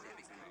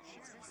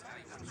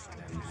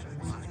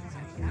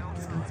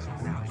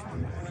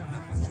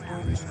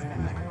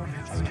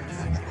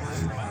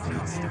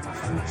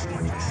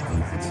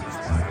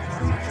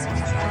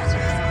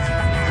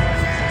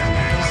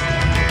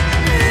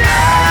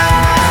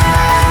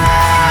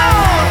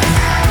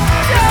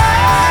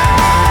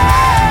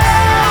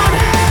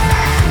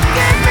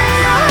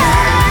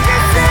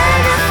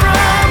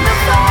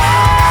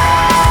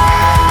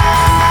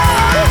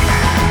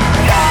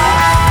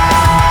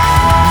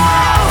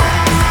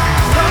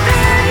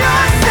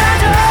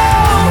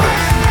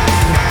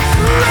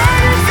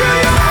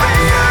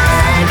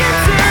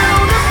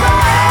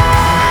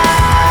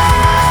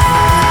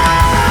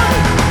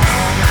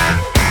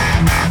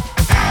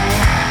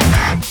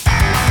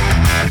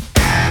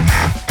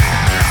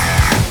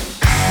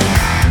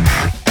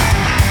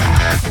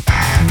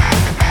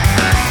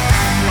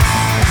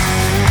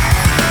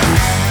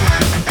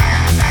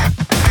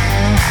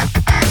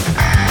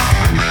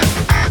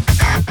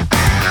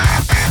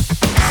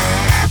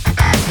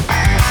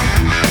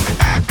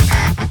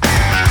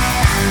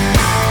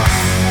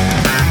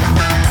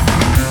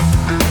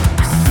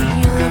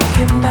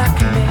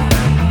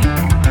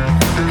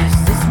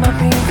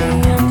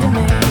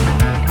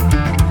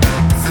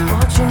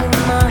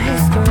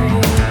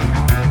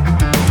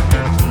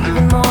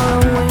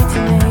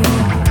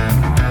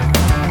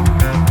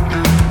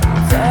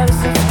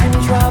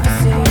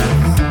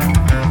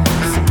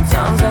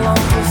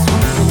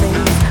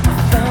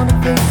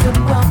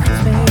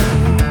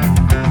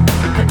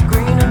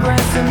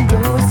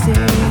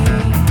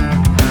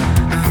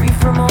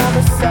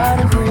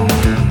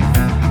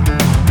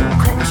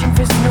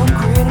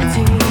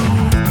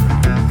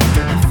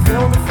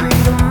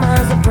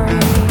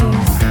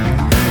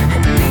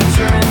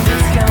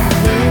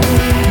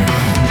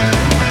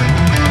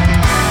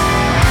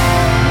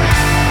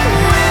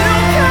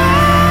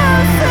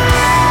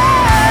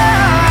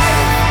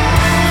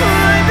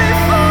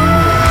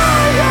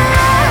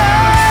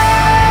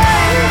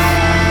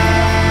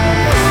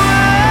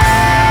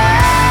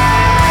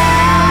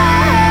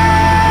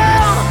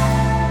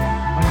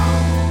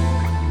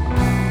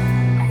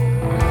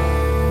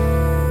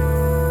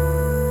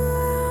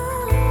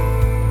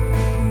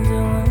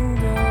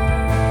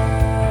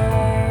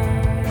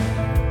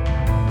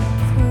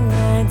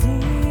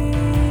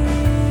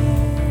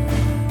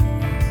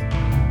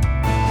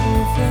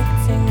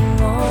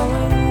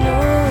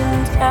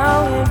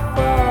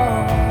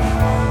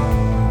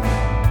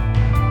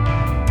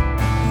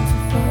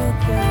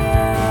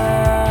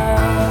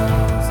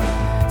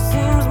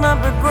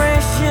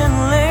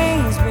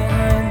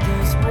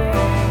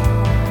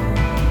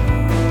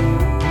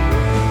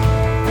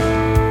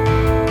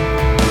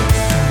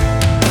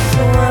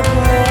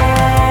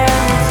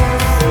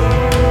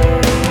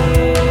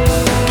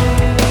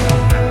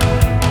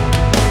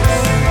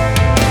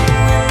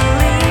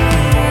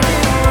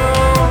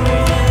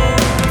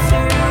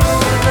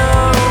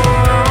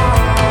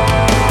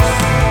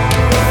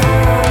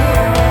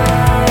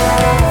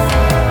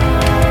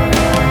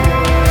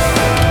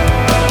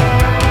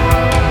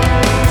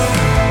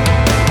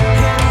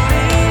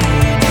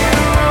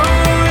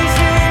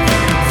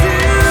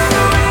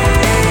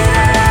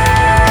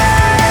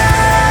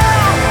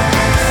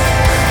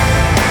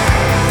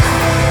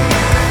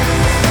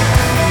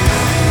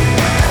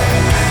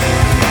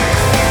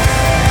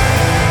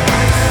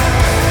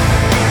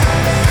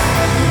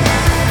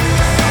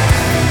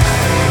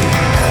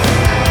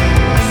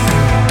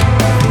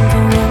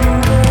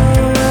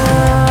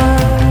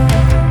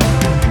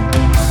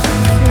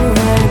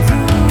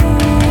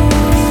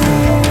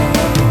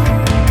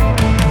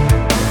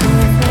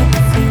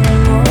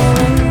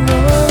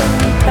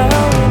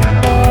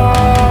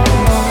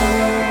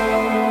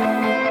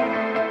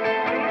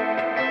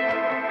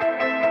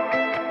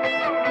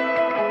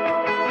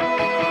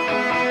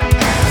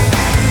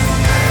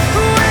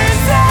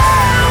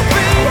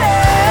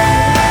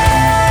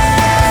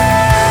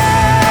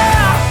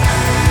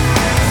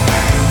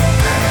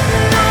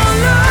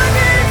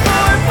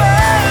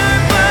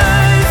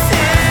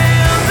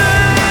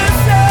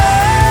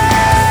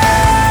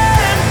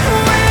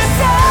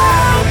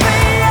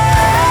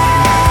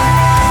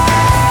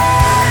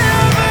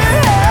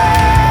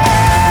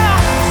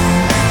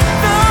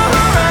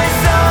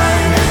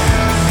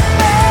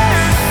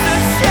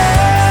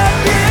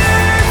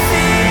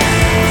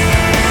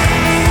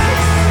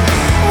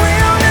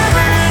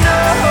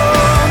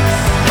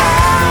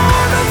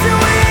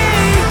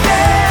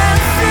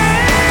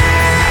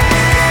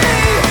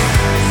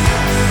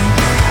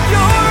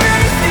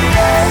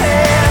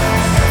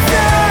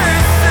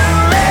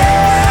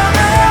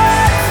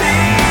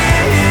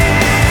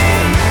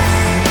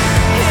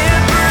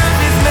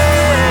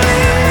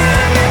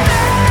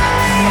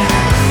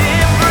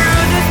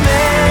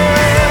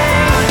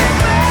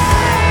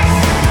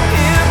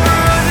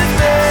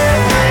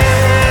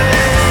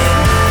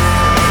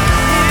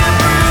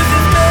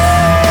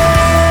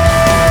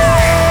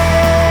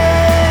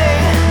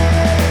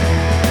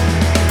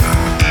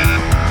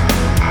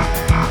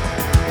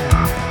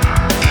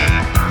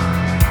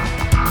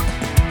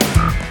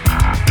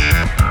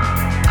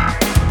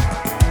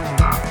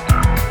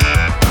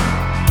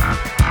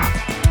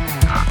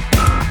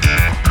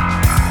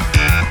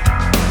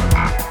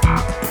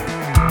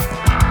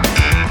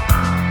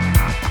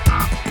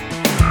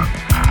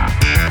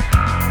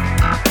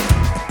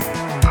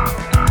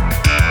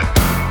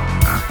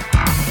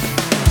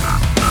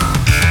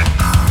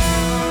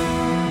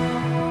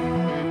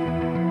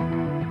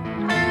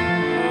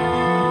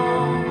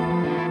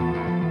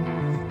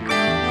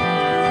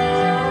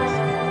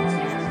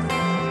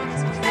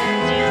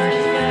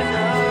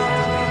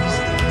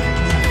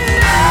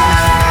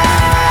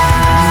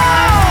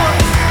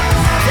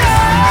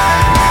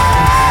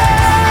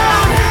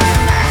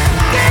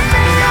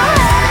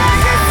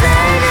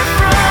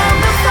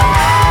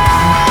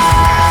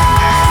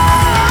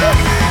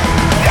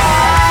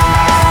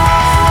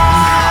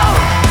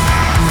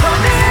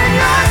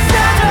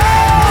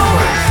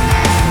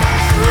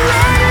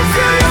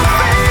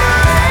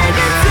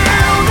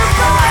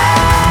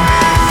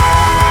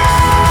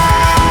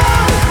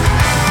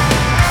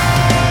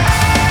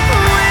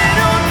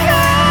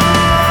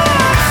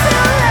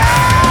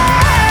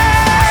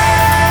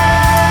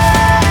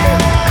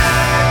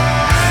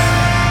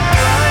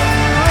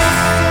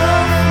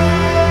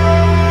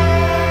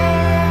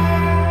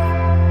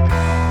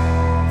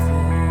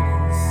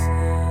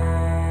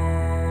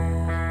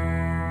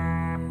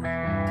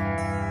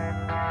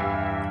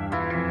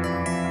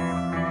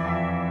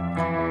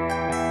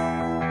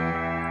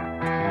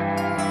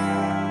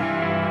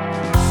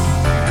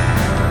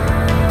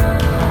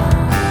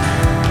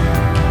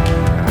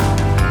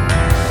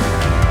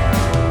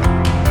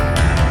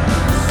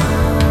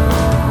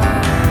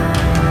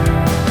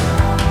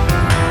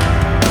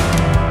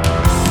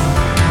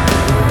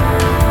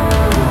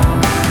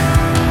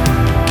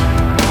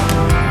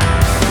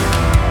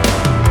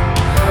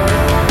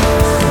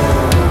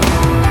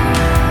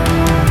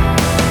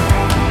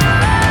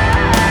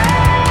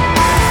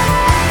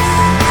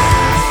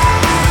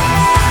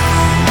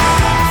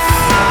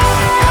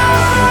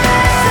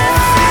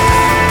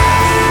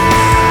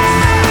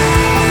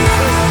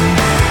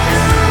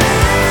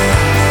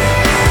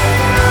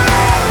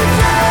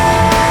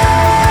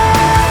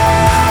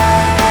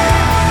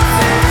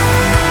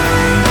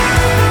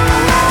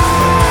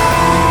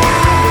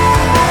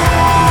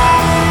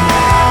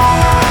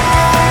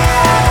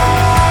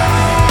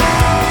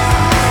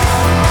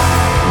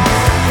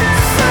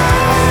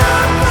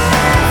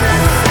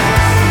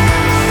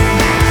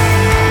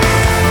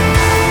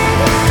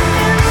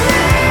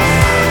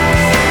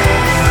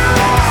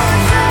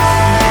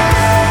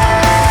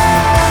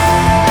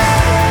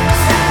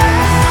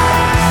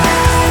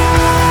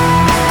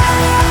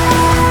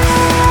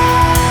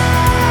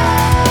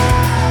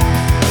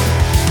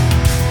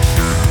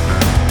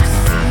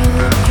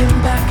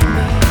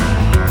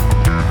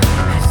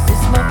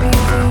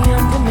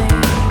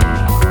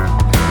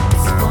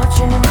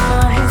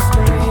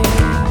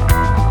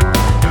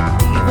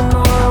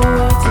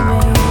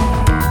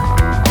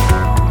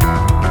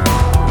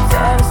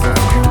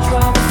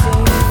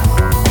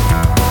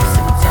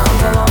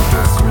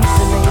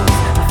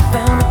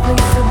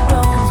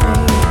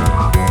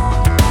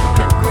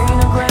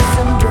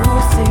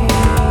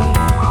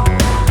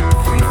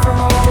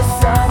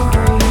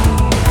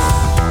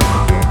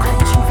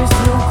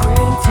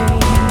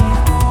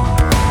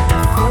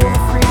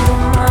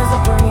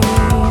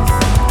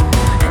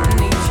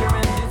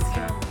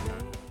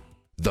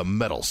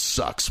 Metal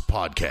Sucks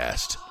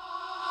Podcast.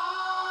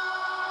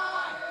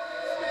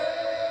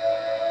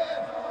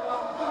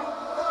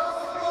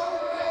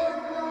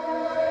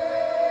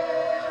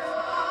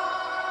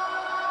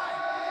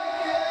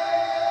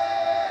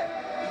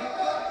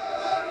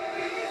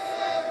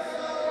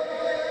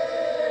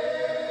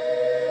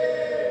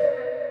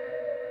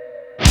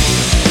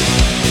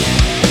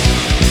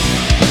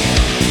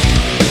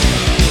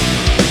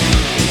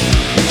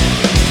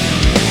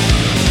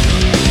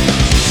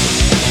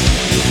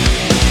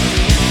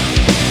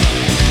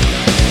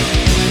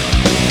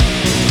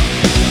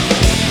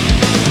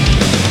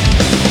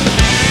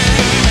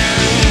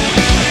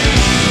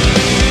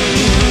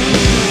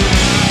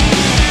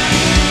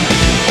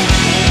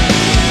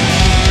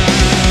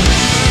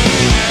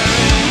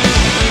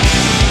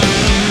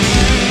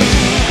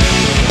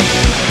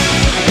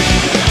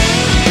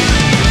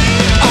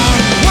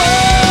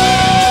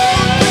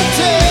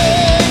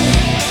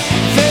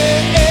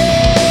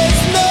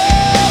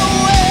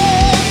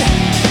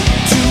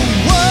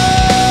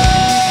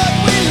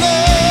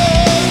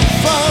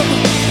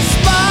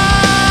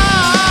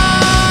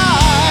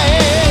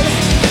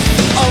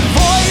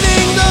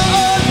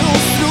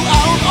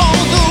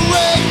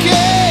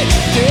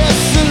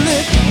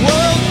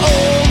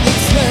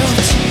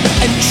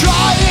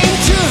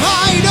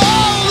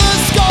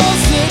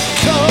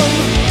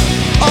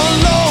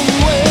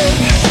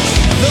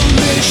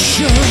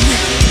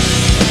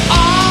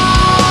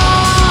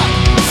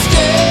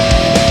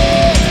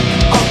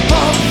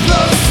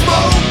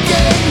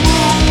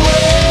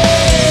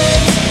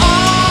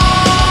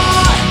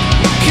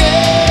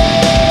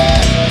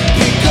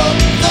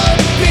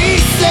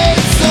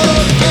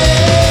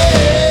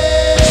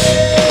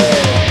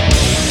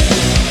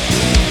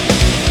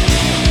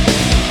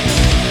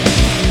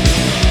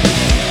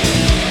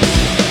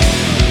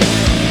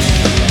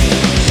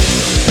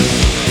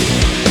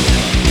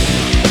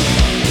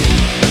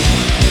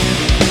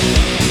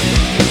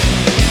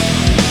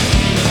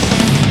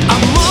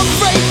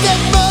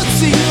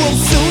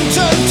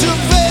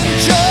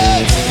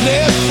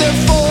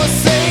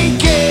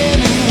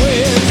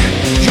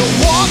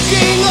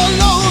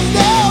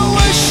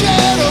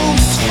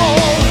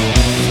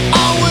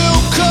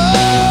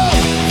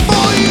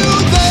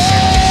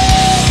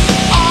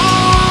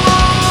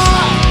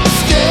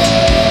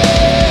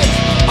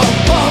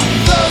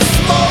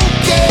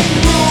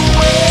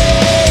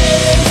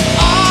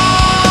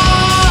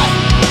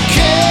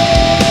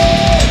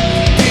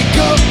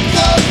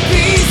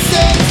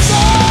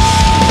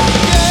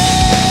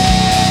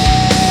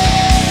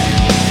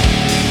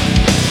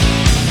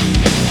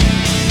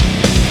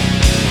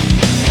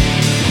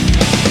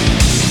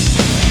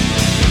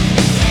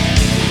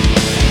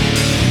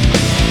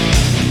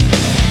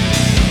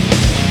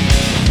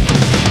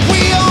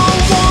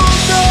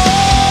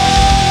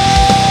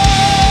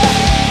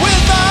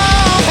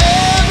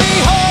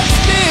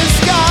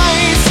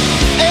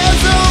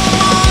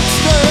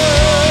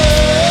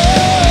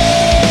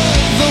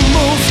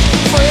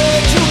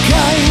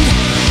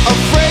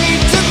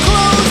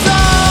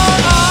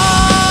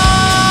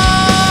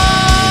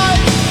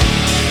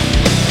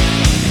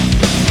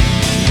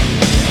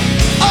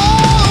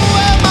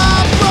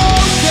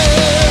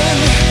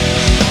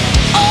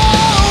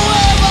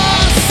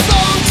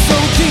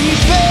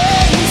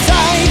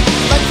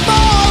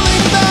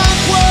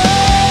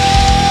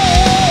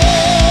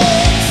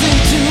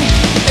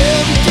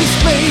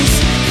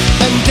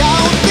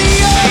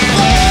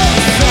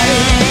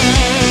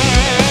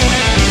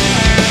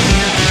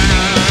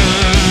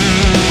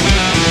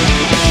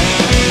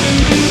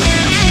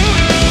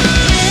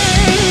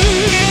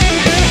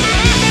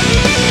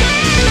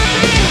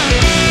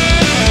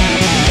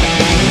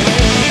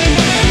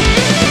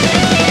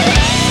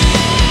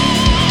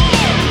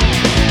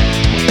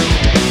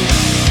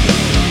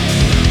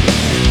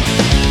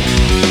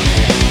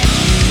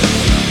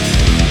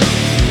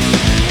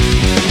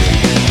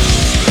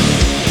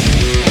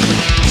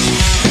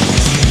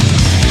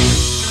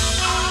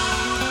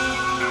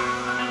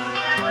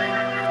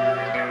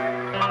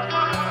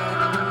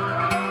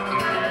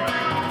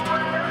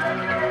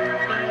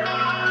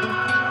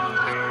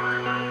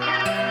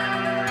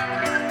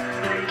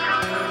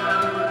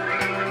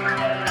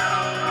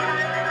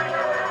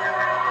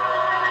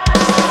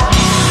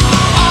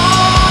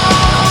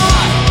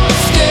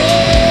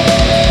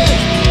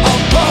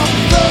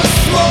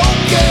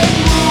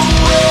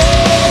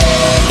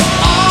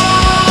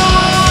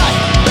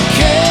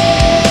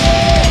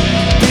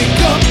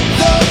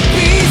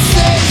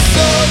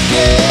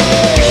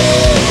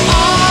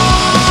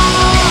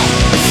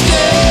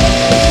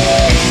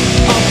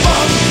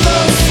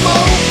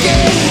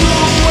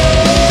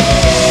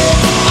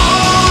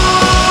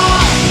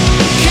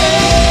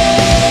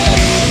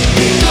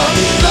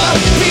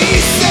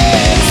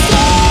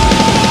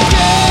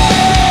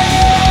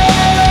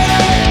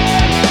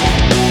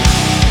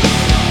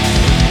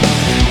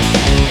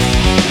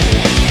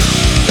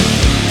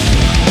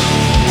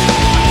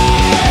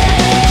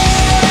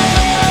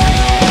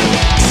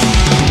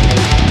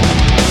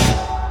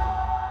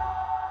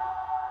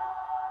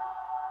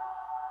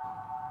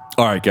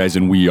 All right, guys,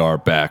 and we are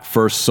back.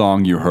 First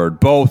song you heard,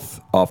 both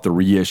off the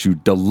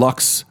reissued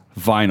deluxe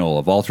vinyl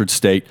of Altered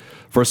State.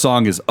 First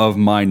song is Of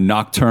My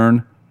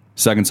Nocturne.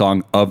 Second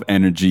song, Of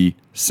Energy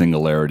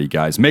Singularity,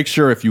 guys. Make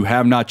sure if you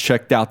have not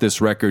checked out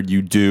this record,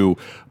 you do,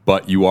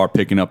 but you are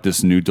picking up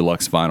this new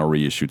deluxe vinyl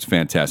reissue. It's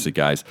fantastic,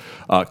 guys.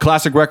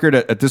 Classic record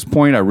at this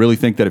point. I really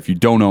think that if you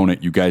don't own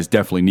it, you guys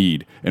definitely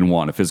need and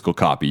want a physical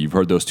copy. You've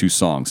heard those two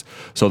songs.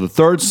 So the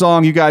third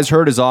song you guys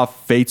heard is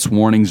off Fates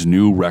Warning's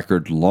new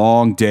record,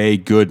 Long Day,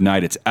 Good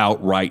Night. It's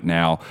out right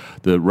now.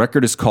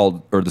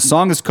 The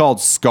song is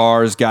called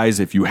Scars, guys.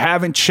 If you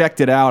haven't checked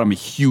it out, I'm a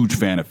huge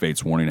fan of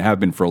Fates Warning. I have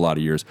been for a lot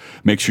of years.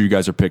 Make sure you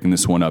guys are picking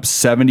this one up.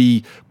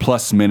 70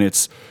 plus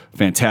minutes.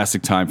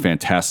 Fantastic time,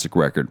 fantastic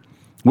record.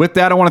 With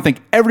that, I want to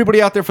thank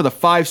everybody out there for the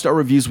 5-star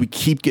reviews we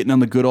keep getting on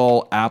the good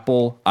old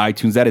Apple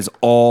iTunes. That is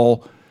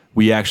all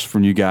we ask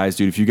from you guys,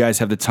 dude. If you guys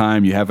have the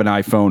time, you have an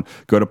iPhone,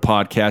 go to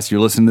podcast.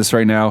 You're listening to this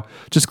right now,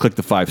 just click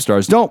the 5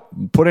 stars.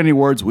 Don't put any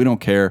words. We don't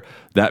care.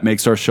 That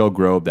makes our show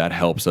grow. That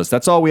helps us.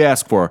 That's all we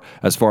ask for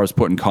as far as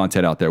putting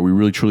content out there. We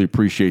really, truly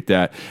appreciate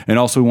that. And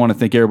also, we want to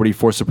thank everybody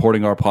for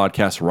supporting our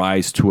podcast,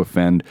 Rise to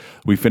Offend.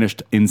 We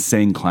finished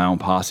Insane Clown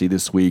Posse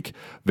this week.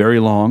 Very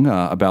long,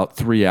 about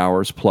 3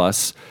 hours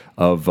plus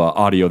of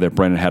audio that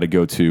Brendan had to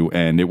go to,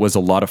 and it was a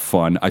lot of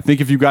fun. I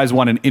think if you guys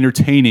want an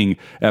entertaining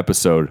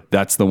episode,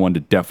 that's the one to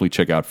definitely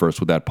check out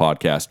first with that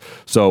podcast.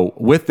 So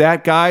with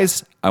that,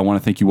 guys, I want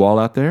to thank you all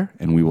out there,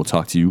 and we will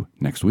talk to you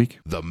next week.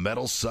 The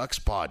Metal Sucks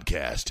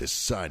Podcast is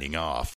signing off.